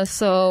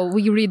 So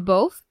we read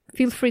both.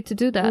 Feel free to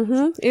do that.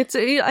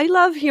 I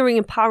love hearing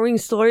empowering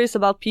stories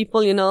about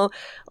people, you know,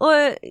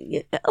 or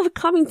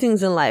overcoming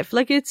things in life.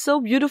 Like, it's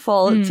so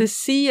beautiful to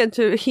see and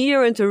to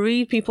hear and to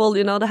read people,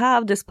 you know, to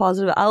have this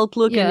positive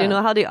outlook and, you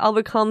know, how they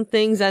overcome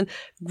things and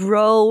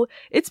grow.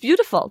 It's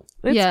beautiful.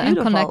 It's beautiful. And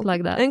connect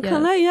like that. And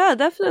connect,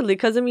 definitely.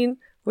 Because, I mean,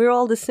 we're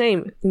all the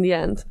same in the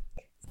end.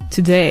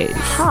 Today's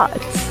hot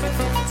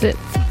tip.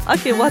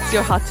 Okay, what's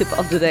your hot tip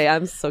of the day?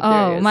 I'm so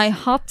curious. Oh, my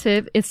hot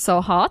tip is so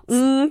hot.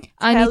 Tell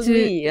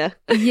me.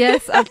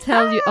 Yes, I'll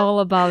tell you all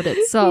about it.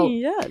 So,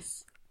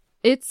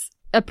 it's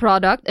a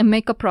product, a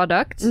makeup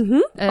product.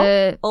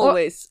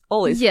 Always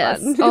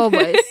yes, fun.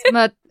 Always.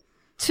 But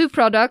 2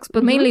 products,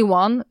 but mainly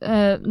one.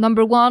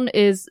 Number 1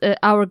 is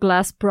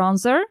Hourglass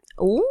bronzer.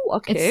 Oh,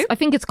 okay. I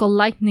think it's called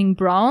Lightning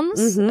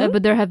Bronze,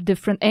 but they have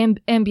different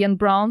ambient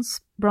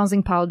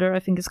bronzing powder, I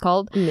think it's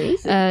called.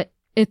 Amazing.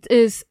 It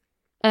is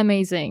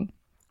amazing.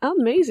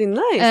 Amazing,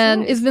 nice.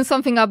 And it's been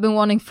something I've been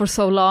wanting for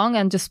so long,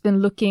 and just been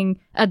looking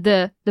at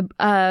the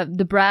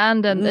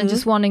brand and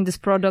just wanting this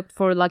product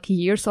for like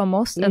years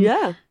almost. And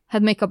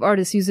had makeup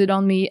artists use it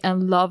on me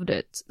and loved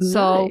it.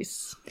 So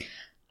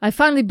I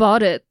finally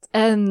bought it,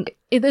 and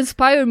it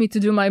inspired me to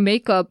do my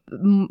makeup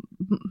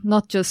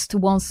not just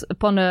once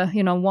in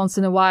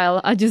a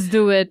while. I just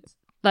do it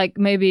like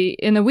maybe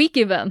in a week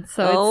even.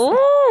 So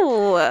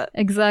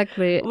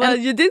exactly. Well,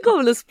 you did go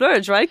on a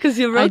splurge, right? Because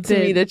you wrote to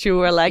me that you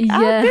were like,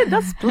 I did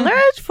a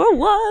splurge for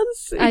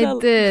once. I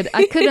did.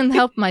 I couldn't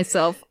help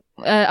myself.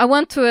 I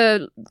went to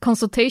a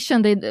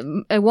consultation.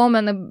 A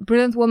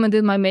brilliant woman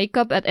did my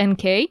makeup at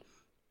NK.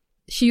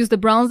 She used the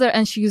bronzer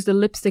and she used the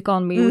lipstick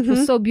on me, which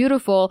was so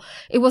beautiful.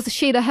 It was a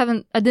shade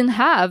I didn't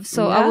have.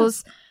 So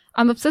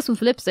I'm obsessed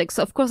with lipstick,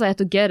 so of course I had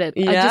to get it.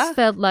 I Yeah? just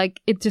felt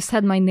like it just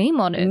had my name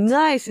on it.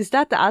 Nice. Is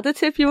that the other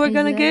tip you were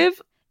gonna Yeah.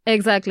 give?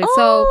 Exactly.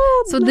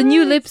 Oh, so the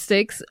new nice.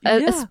 lipsticks, Yeah.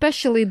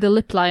 especially the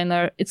lip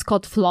liner, it's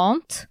called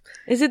Flaunt.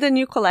 Is it a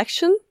new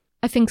collection?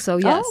 I think so,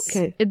 yes.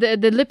 okay.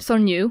 The lips are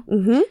new.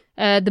 Mm-hmm.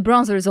 The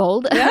bronzer is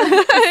old.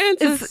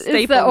 It's a it's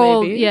staple, the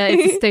old, maybe. yeah,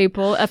 it's a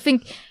staple. I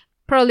think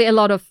probably a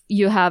lot of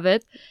you have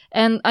it.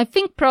 And I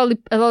think probably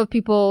a lot of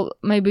people,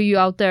 maybe you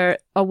out there,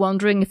 are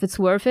wondering if it's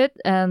worth it.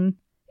 And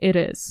it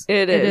is.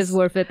 It It is. is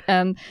worth it.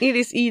 And It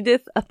is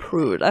Edith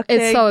approved. Okay.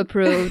 it's so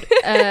approved.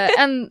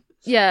 And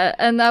yeah,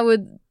 and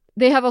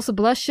they have also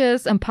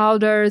blushes and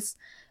powders.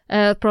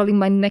 Probably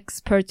my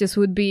next purchase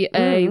would be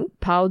a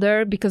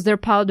powder, because their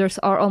powders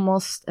are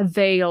almost a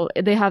veil.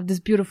 They have this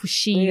beautiful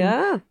sheen.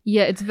 Yeah.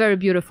 Yeah, it's very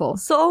beautiful.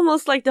 So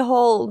almost like the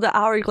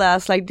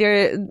hourglass, like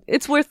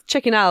it's worth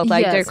checking out,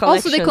 like their Yes.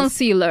 collections. Also the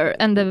concealer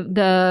and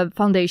the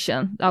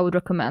foundation I would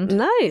recommend.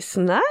 Nice.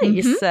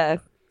 Mm-hmm.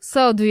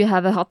 So do you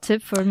have a hot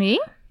tip for me?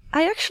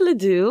 I actually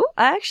do.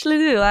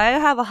 I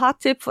have a hot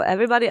tip for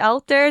everybody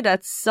out there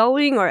that's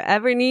sewing or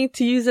ever need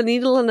to use a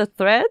needle and a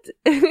thread.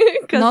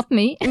 'Cause Not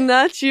me.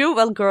 Not you.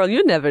 Well, girl,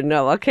 you never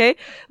know, okay?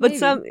 But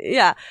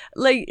Maybe.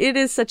 like it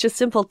is such a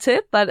simple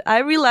tip, but I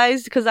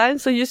realized, because I'm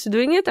so used to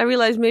doing it, I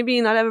realized maybe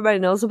not everybody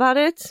knows about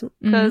it,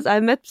 because I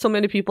met so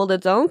many people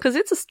that don't, because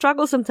it's a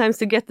struggle sometimes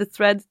to get the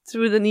thread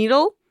through the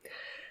needle.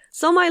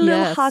 So my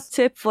little Yes. hot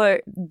tip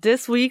for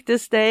this week,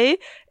 this day,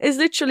 is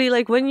literally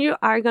like when you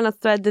are gonna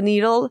thread the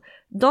needle,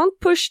 don't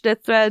push the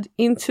thread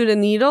into the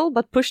needle,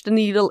 but push the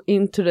needle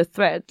into the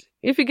thread.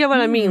 If you get what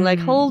I mean, like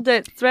hold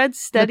the thread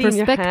steady The in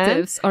your hand.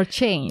 perspectives are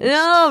changed.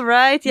 Oh,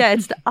 right. Yeah,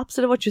 it's the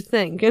opposite of what you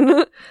think.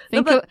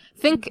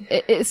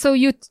 So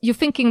you're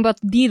thinking about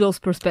needle's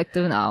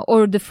perspective now,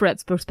 or the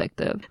thread's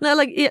perspective? No,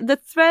 like the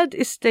thread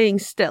is staying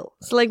still.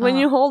 So like when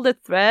you hold the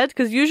thread,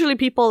 because usually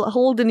people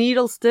hold the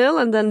needle still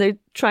and then they're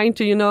trying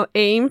to,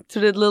 aim to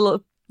the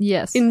little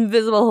Yes.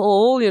 invisible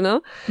hole,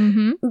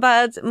 Mm-hmm.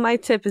 But my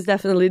tip is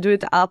definitely do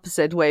it the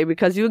opposite way,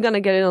 because you're going to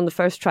get it on the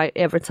first try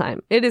every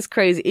time. It is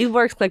crazy. It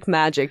works like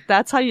magic.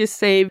 That's how you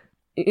save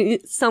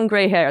some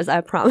gray hairs, I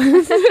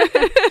promise.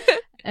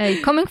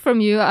 Coming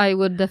from you, I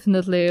would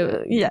definitely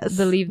yes.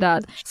 believe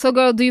that. So,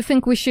 girl, do you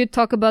think we should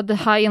talk about the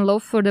high and low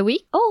for the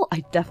week? Oh,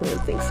 I definitely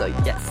think so.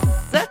 Yes.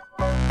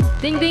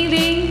 Ding, ding,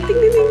 ding. Ding,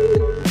 ding,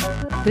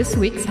 ding. This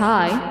week's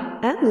high.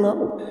 And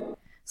low.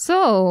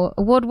 So,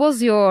 what was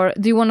do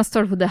you want to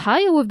start with the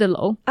high or with the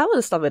low? I want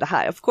to start with a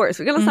high, of course.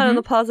 We're going to start on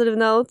a positive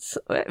note.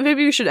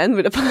 Maybe we should end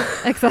with a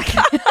positive.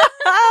 Exactly.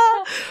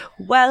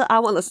 Well, I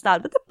want to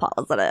start with the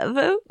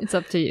positive. It's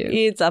up to you.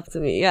 It's up to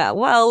me, yeah.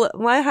 Well,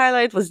 my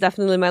highlight was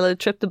definitely my little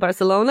trip to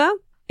Barcelona.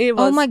 It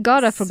was Oh my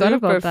God, I forgot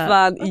about that. super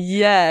fun.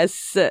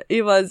 Yes,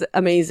 it was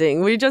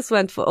amazing. We just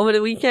went for over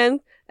the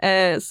weekend.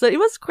 So it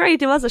was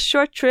great. It was a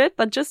short trip,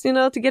 but just,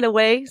 to get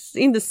away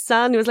in the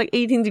sun. It was like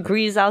 18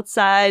 degrees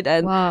outside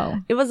and Wow.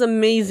 it was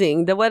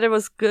amazing. The weather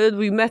was good.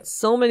 We met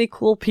so many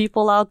cool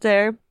people out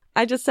there.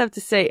 I just have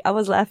to say, I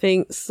was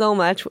laughing so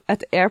much at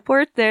the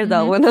airport there,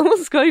 though, when I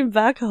was going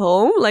back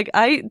home. Like,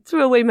 I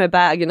threw away my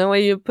bag, where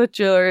you put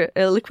your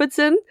liquids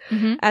in.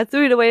 I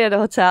threw it away at the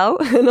hotel.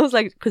 And I was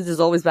like, because there's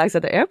always bags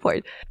at the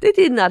airport. They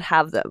did not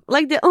have them.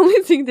 Like, the only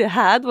thing they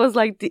had was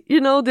like,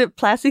 the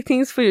plastic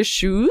things for your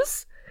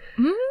shoes.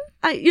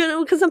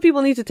 Because some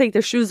people need to take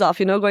their shoes off,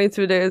 going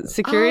through the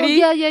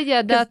security. Oh,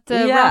 yeah. That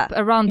wrap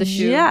around the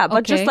shoe. Yeah,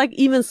 but just Okay. like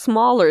even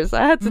smaller. So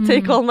I had to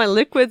take all my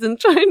liquids and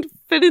try and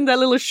fit in that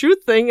little shoe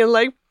thing and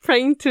like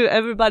praying to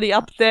everybody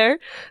up there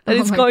that Oh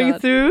it's my going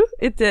God. through.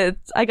 It did.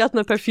 I got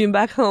my perfume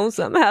back home,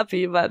 so I'm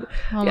happy. But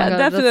Oh yeah, my God,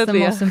 definitely. that's the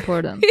most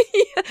important.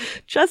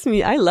 Trust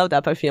me, I love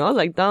that perfume. I was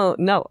like, no,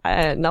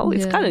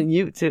 it's Yeah. kind of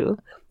new too.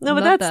 No,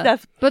 but Love that's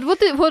that. But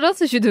what else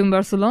did you do in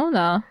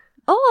Barcelona?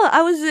 Oh,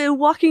 I was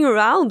walking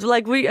around.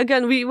 Like we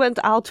went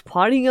out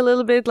partying a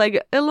little bit,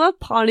 like a lot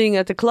partying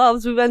at the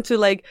clubs. We went to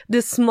like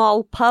the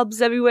small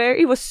pubs everywhere.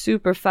 It was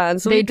super fun.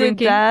 So Day we did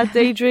drinking? that,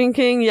 day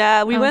drinking.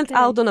 Yeah. We went Okay.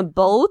 out on a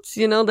boat,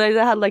 they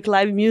had like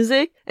live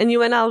music and you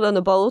went out on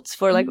a boat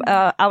for like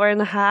an hour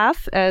and a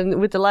half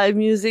and with the live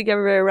music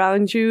everywhere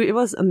around you. It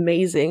was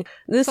amazing.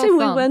 The So same,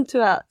 we fun. went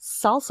to a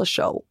salsa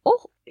show.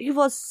 Oh, it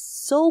was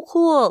so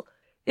cool.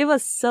 It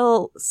was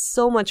so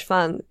much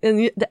fun.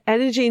 And the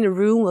energy in the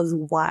room was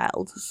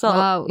wild. So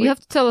Wow. You have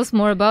to tell us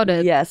more about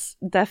it. yes,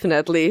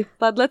 definitely.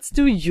 But let's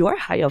do your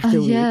high of the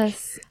week.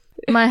 Yes.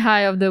 My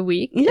high of the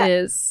week Yeah.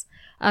 is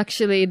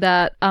actually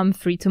that I'm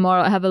free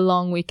tomorrow. I have a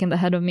long weekend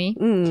ahead of me.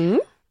 Mm.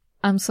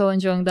 I'm so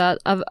enjoying that.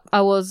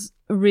 I was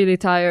really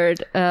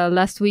tired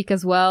last week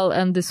as well,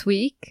 and this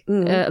week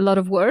a lot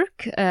of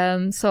work.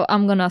 So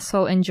I'm gonna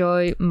so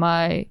enjoy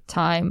my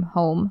time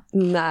home.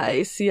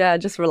 Nice. Yeah,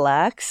 just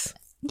relax.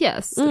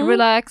 Yes,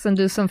 relax and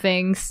do some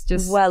things.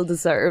 Just Well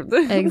deserved.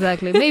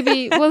 exactly.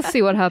 Maybe we'll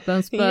see what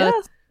happens, but Yeah.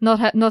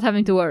 not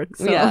having to work.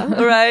 So. Yeah,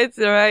 right.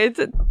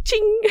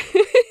 Ching.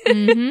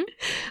 Mhm.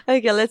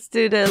 Okay, let's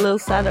do the little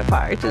sadder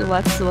part.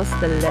 What's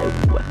the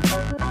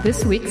low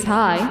This week's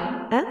high.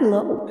 and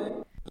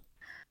low?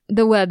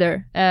 the weather.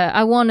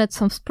 I wanted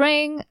some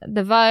spring,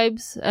 the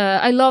vibes.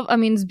 I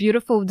mean, it's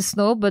beautiful with the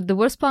snow, but the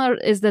worst part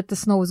is that the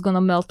snow is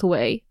gonna melt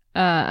away.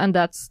 And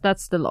that's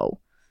the low.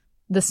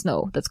 The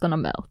snow that's gonna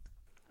melt.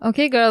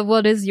 Okay, girl,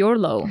 what is your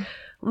low?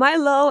 My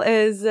low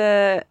is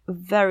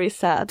very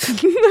sad.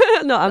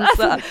 No,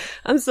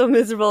 I'm so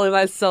miserable in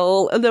my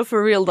soul. No,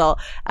 for real though.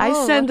 I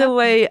sent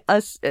away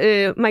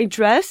my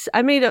dress.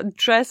 I made a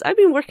dress. I've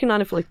been working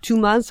on it for like 2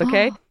 months,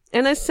 okay?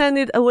 And I sent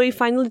it away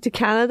finally to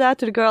Canada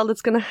to the girl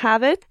that's gonna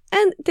have it.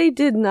 And they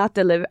did not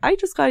deliver. I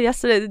just got it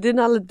yesterday. They did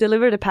not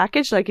deliver the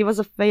package. Like, it was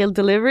a failed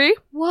delivery.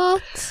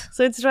 What?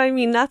 So it's driving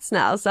me nuts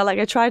now. So like,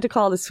 I tried to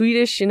call the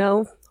Swedish,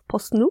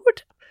 PostNord.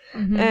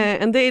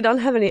 And they don't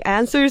have any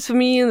answers for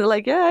me. And they're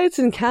like, yeah, it's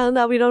in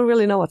Canada. We don't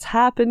really know what's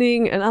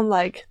happening. And I'm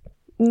like,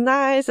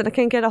 nice. And I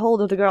can't get a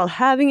hold of the girl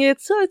having it.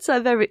 So it's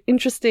a very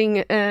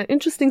interesting,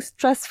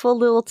 stressful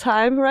little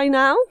time right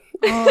now.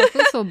 Oh, I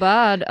feel so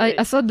bad.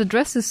 I saw the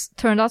dresses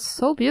turned out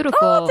so beautiful.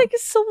 Oh, thank you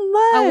so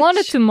much. I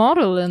wanted to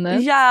model in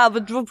it. Yeah,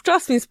 but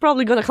trust me, it's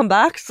probably going to come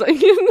back. So,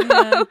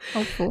 Yeah,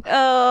 hopeful.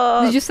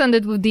 Did you send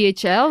it with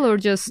DHL or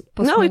just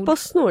PostNord? No, it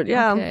PostNord,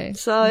 yeah. Okay.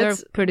 So they're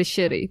it's pretty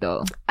shitty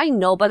though. I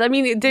know, but I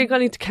mean, they're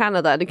going to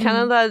Canada. The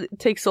Canada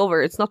takes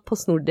over. It's not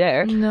PostNord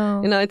there.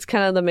 No. It's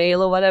Canada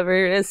Mail or whatever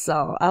it is.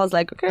 So I was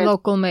like, okay.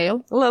 Local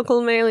mail.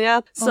 Local mail,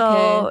 yeah.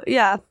 So,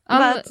 yeah.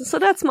 So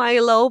that's my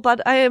low,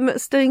 but I am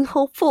staying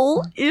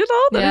hopeful,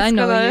 that Yeah, it's I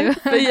know you.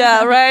 But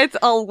yeah, right?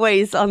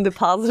 Always on the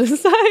positive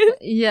side.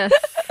 Yes.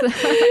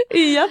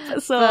 Yep.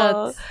 So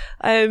But-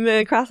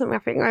 I'm crossing my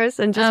fingers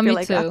and just Me feel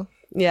like, too.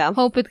 yeah.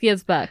 Hope it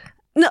gets back.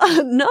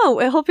 No,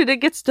 I hope it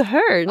gets to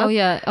her. Oh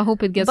yeah, I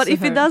hope it gets But to if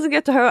her. it doesn't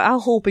get to her, I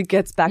hope it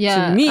gets back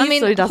Yeah, to me, I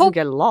mean, so it doesn't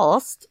get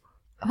lost.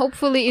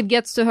 Hopefully it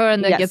gets to her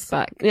and then Yes. gets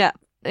back. Yeah.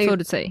 So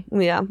to say.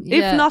 Yeah.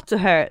 Yeah. If not to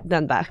her,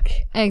 then back.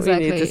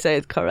 Exactly. We need to say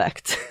it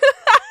correct.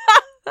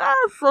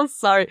 I'm so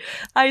sorry.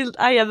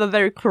 I am a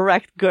very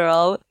correct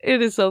girl.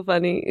 It is so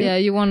funny. Yeah,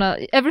 you wanna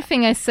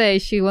everything I say,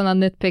 she wanna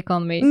nitpick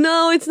on me.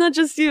 No, it's not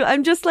just you.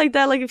 I'm just like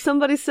that. Like, if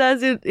somebody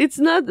says it, it's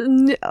not.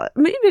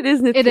 Maybe it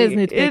is nitpicking. It is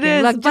nitpicking. It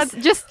is. Like, but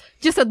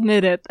just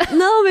admit it.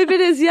 no, maybe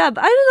it is. Yeah,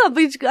 but I don't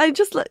know. But I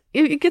just like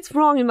it gets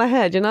wrong in my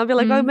head. I'll be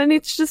like, oh, but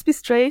it should just be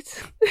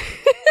straight.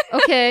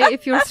 Okay,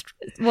 if you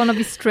wanna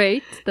be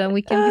straight, then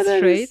we can be That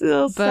straight. is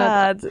so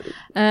sad.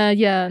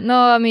 Yeah, no,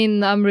 I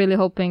mean, I'm really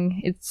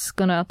hoping it's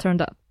gonna turn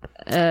up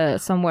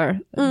somewhere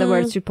where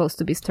it's supposed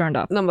to be turned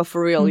up. No, but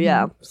for real,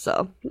 yeah.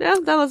 So, yeah,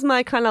 that was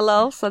my kind of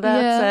low. So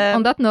that's Yeah,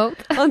 on that note.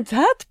 on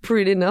that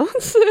pretty note.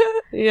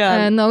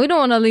 Yeah. No, we don't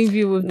want to leave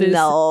you with this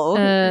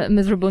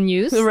miserable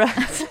news.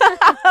 Right.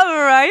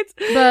 Right.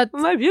 But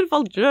my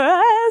beautiful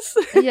dress.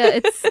 yeah,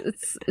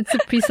 it's a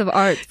piece of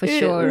art for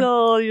sure.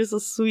 No, you're so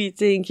sweet.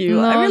 Thank you.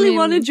 No, I really I mean-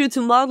 wanted you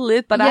to model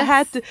it, but I Yes.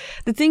 had to.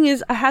 The thing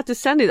is, I had to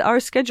send it. Our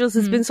schedules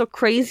has been so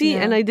crazy,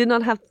 Yeah. and I did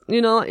not have.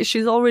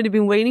 She's already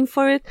been waiting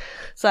for it,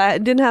 so I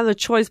didn't have a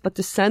choice but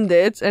to send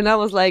it. And I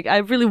was like, I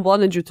really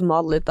wanted you to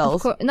model it, though.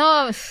 Of course,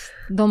 no,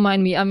 don't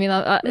mind me. I mean,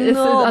 I'm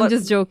but-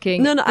 just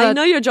joking. No, I But-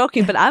 know you're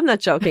joking, but I'm not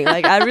joking.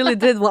 Like, I really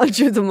did want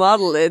you to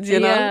model it, you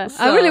know? Yeah,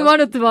 I really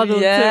wanted to model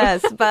it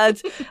yes, too.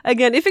 but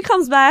again, if it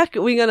comes back,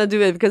 we're gonna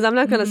do it because I'm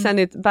not gonna send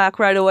it back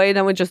right away.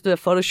 Then we just do a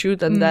photo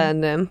shoot and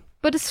then...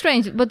 But it's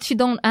strange. But she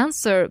don't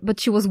answer. But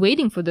she was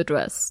waiting for the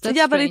dress. That's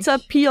yeah, but it's a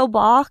strange. P.O.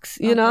 box,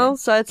 you know?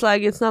 So it's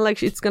like, it's not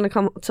like it's gonna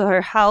come to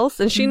her house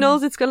and she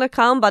knows it's gonna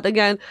come. But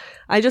again,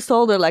 I just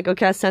told her like,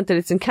 okay, I sent it.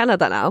 It's in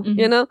Canada now,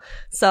 you know?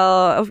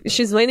 So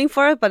she's waiting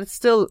for it, but it's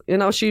still,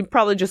 she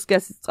probably just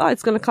guesses,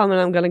 it's gonna come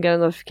and I'm gonna get a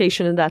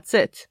notification and that's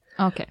it.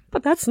 Okay.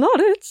 But that's not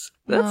it.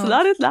 That's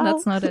not it now.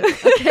 That's not it.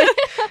 Okay.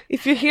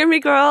 If you hear me,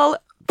 girl,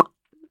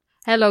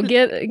 Hello,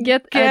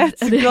 get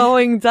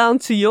going down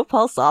to your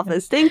post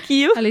office. Thank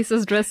you.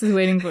 Alisa's dress is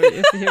waiting for you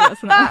if you hear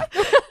us now.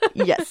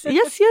 Yes.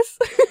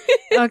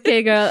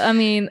 Okay, girl. I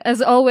mean,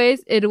 as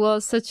always, it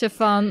was such a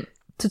fun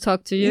to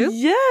talk to you.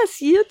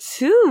 Yes, you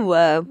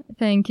too.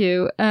 Thank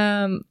you.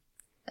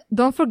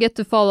 Don't forget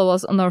to follow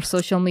us on our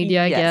social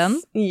media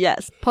again.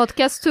 Yes.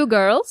 Podcast 2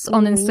 Girls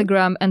on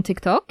Instagram and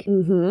TikTok.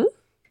 Mm-hmm.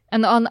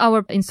 And on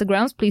our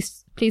Instagrams,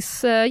 please,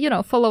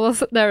 follow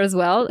us there as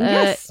well.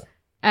 Yes.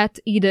 At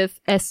Edith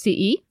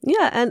SCE.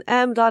 Yeah, and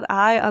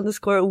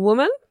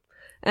m.i_woman.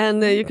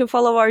 And you can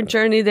follow our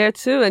journey there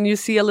too. And you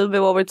see a little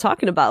bit what we're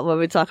talking about when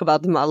we talk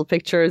about the model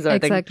pictures or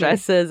the Exactly.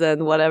 dresses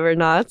and whatever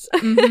not.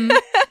 Mm-hmm.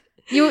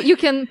 You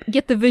can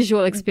get the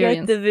visual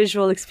experience. Get the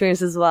visual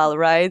experience as well,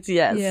 right?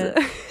 Yes. Yeah.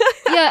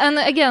 Yeah, and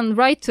again,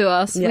 write to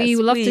us. Yes, we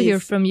would love to hear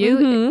please. from you.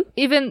 Mhm.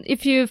 Even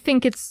if you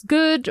think it's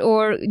good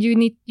or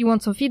you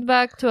want some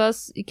feedback to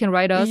us, you can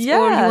write us. Or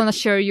Yeah. you want to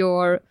share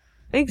your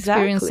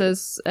Exactly.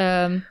 experiences.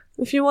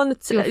 If you want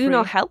to,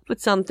 Feel free. help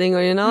with something,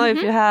 or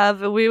if you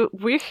have,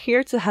 we're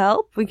here to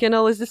help. We can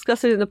always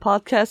discuss it in the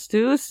podcast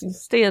too.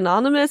 Stay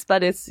anonymous,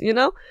 but it's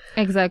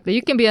Exactly.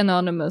 You can be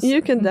anonymous.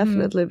 you can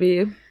definitely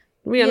be.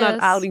 We are not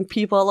Yes. outing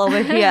people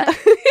over here.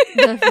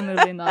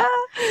 Definitely not.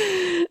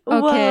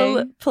 Well,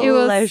 It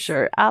was-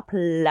 pleasure, a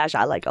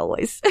pleasure, like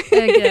always.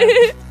 Again.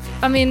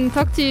 I mean,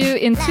 talk to you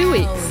in 2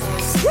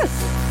 weeks. Yes,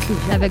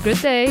 Have a good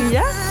day.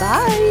 Yeah,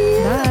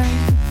 bye.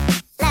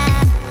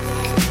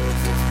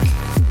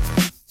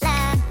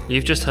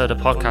 You've just heard a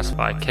podcast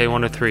by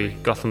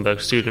K103 Gothenburg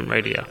Student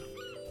Radio.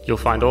 You'll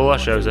find all our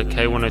shows at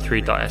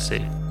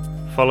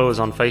k103.se. Follow us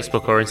on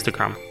Facebook or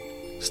Instagram.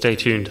 Stay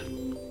tuned.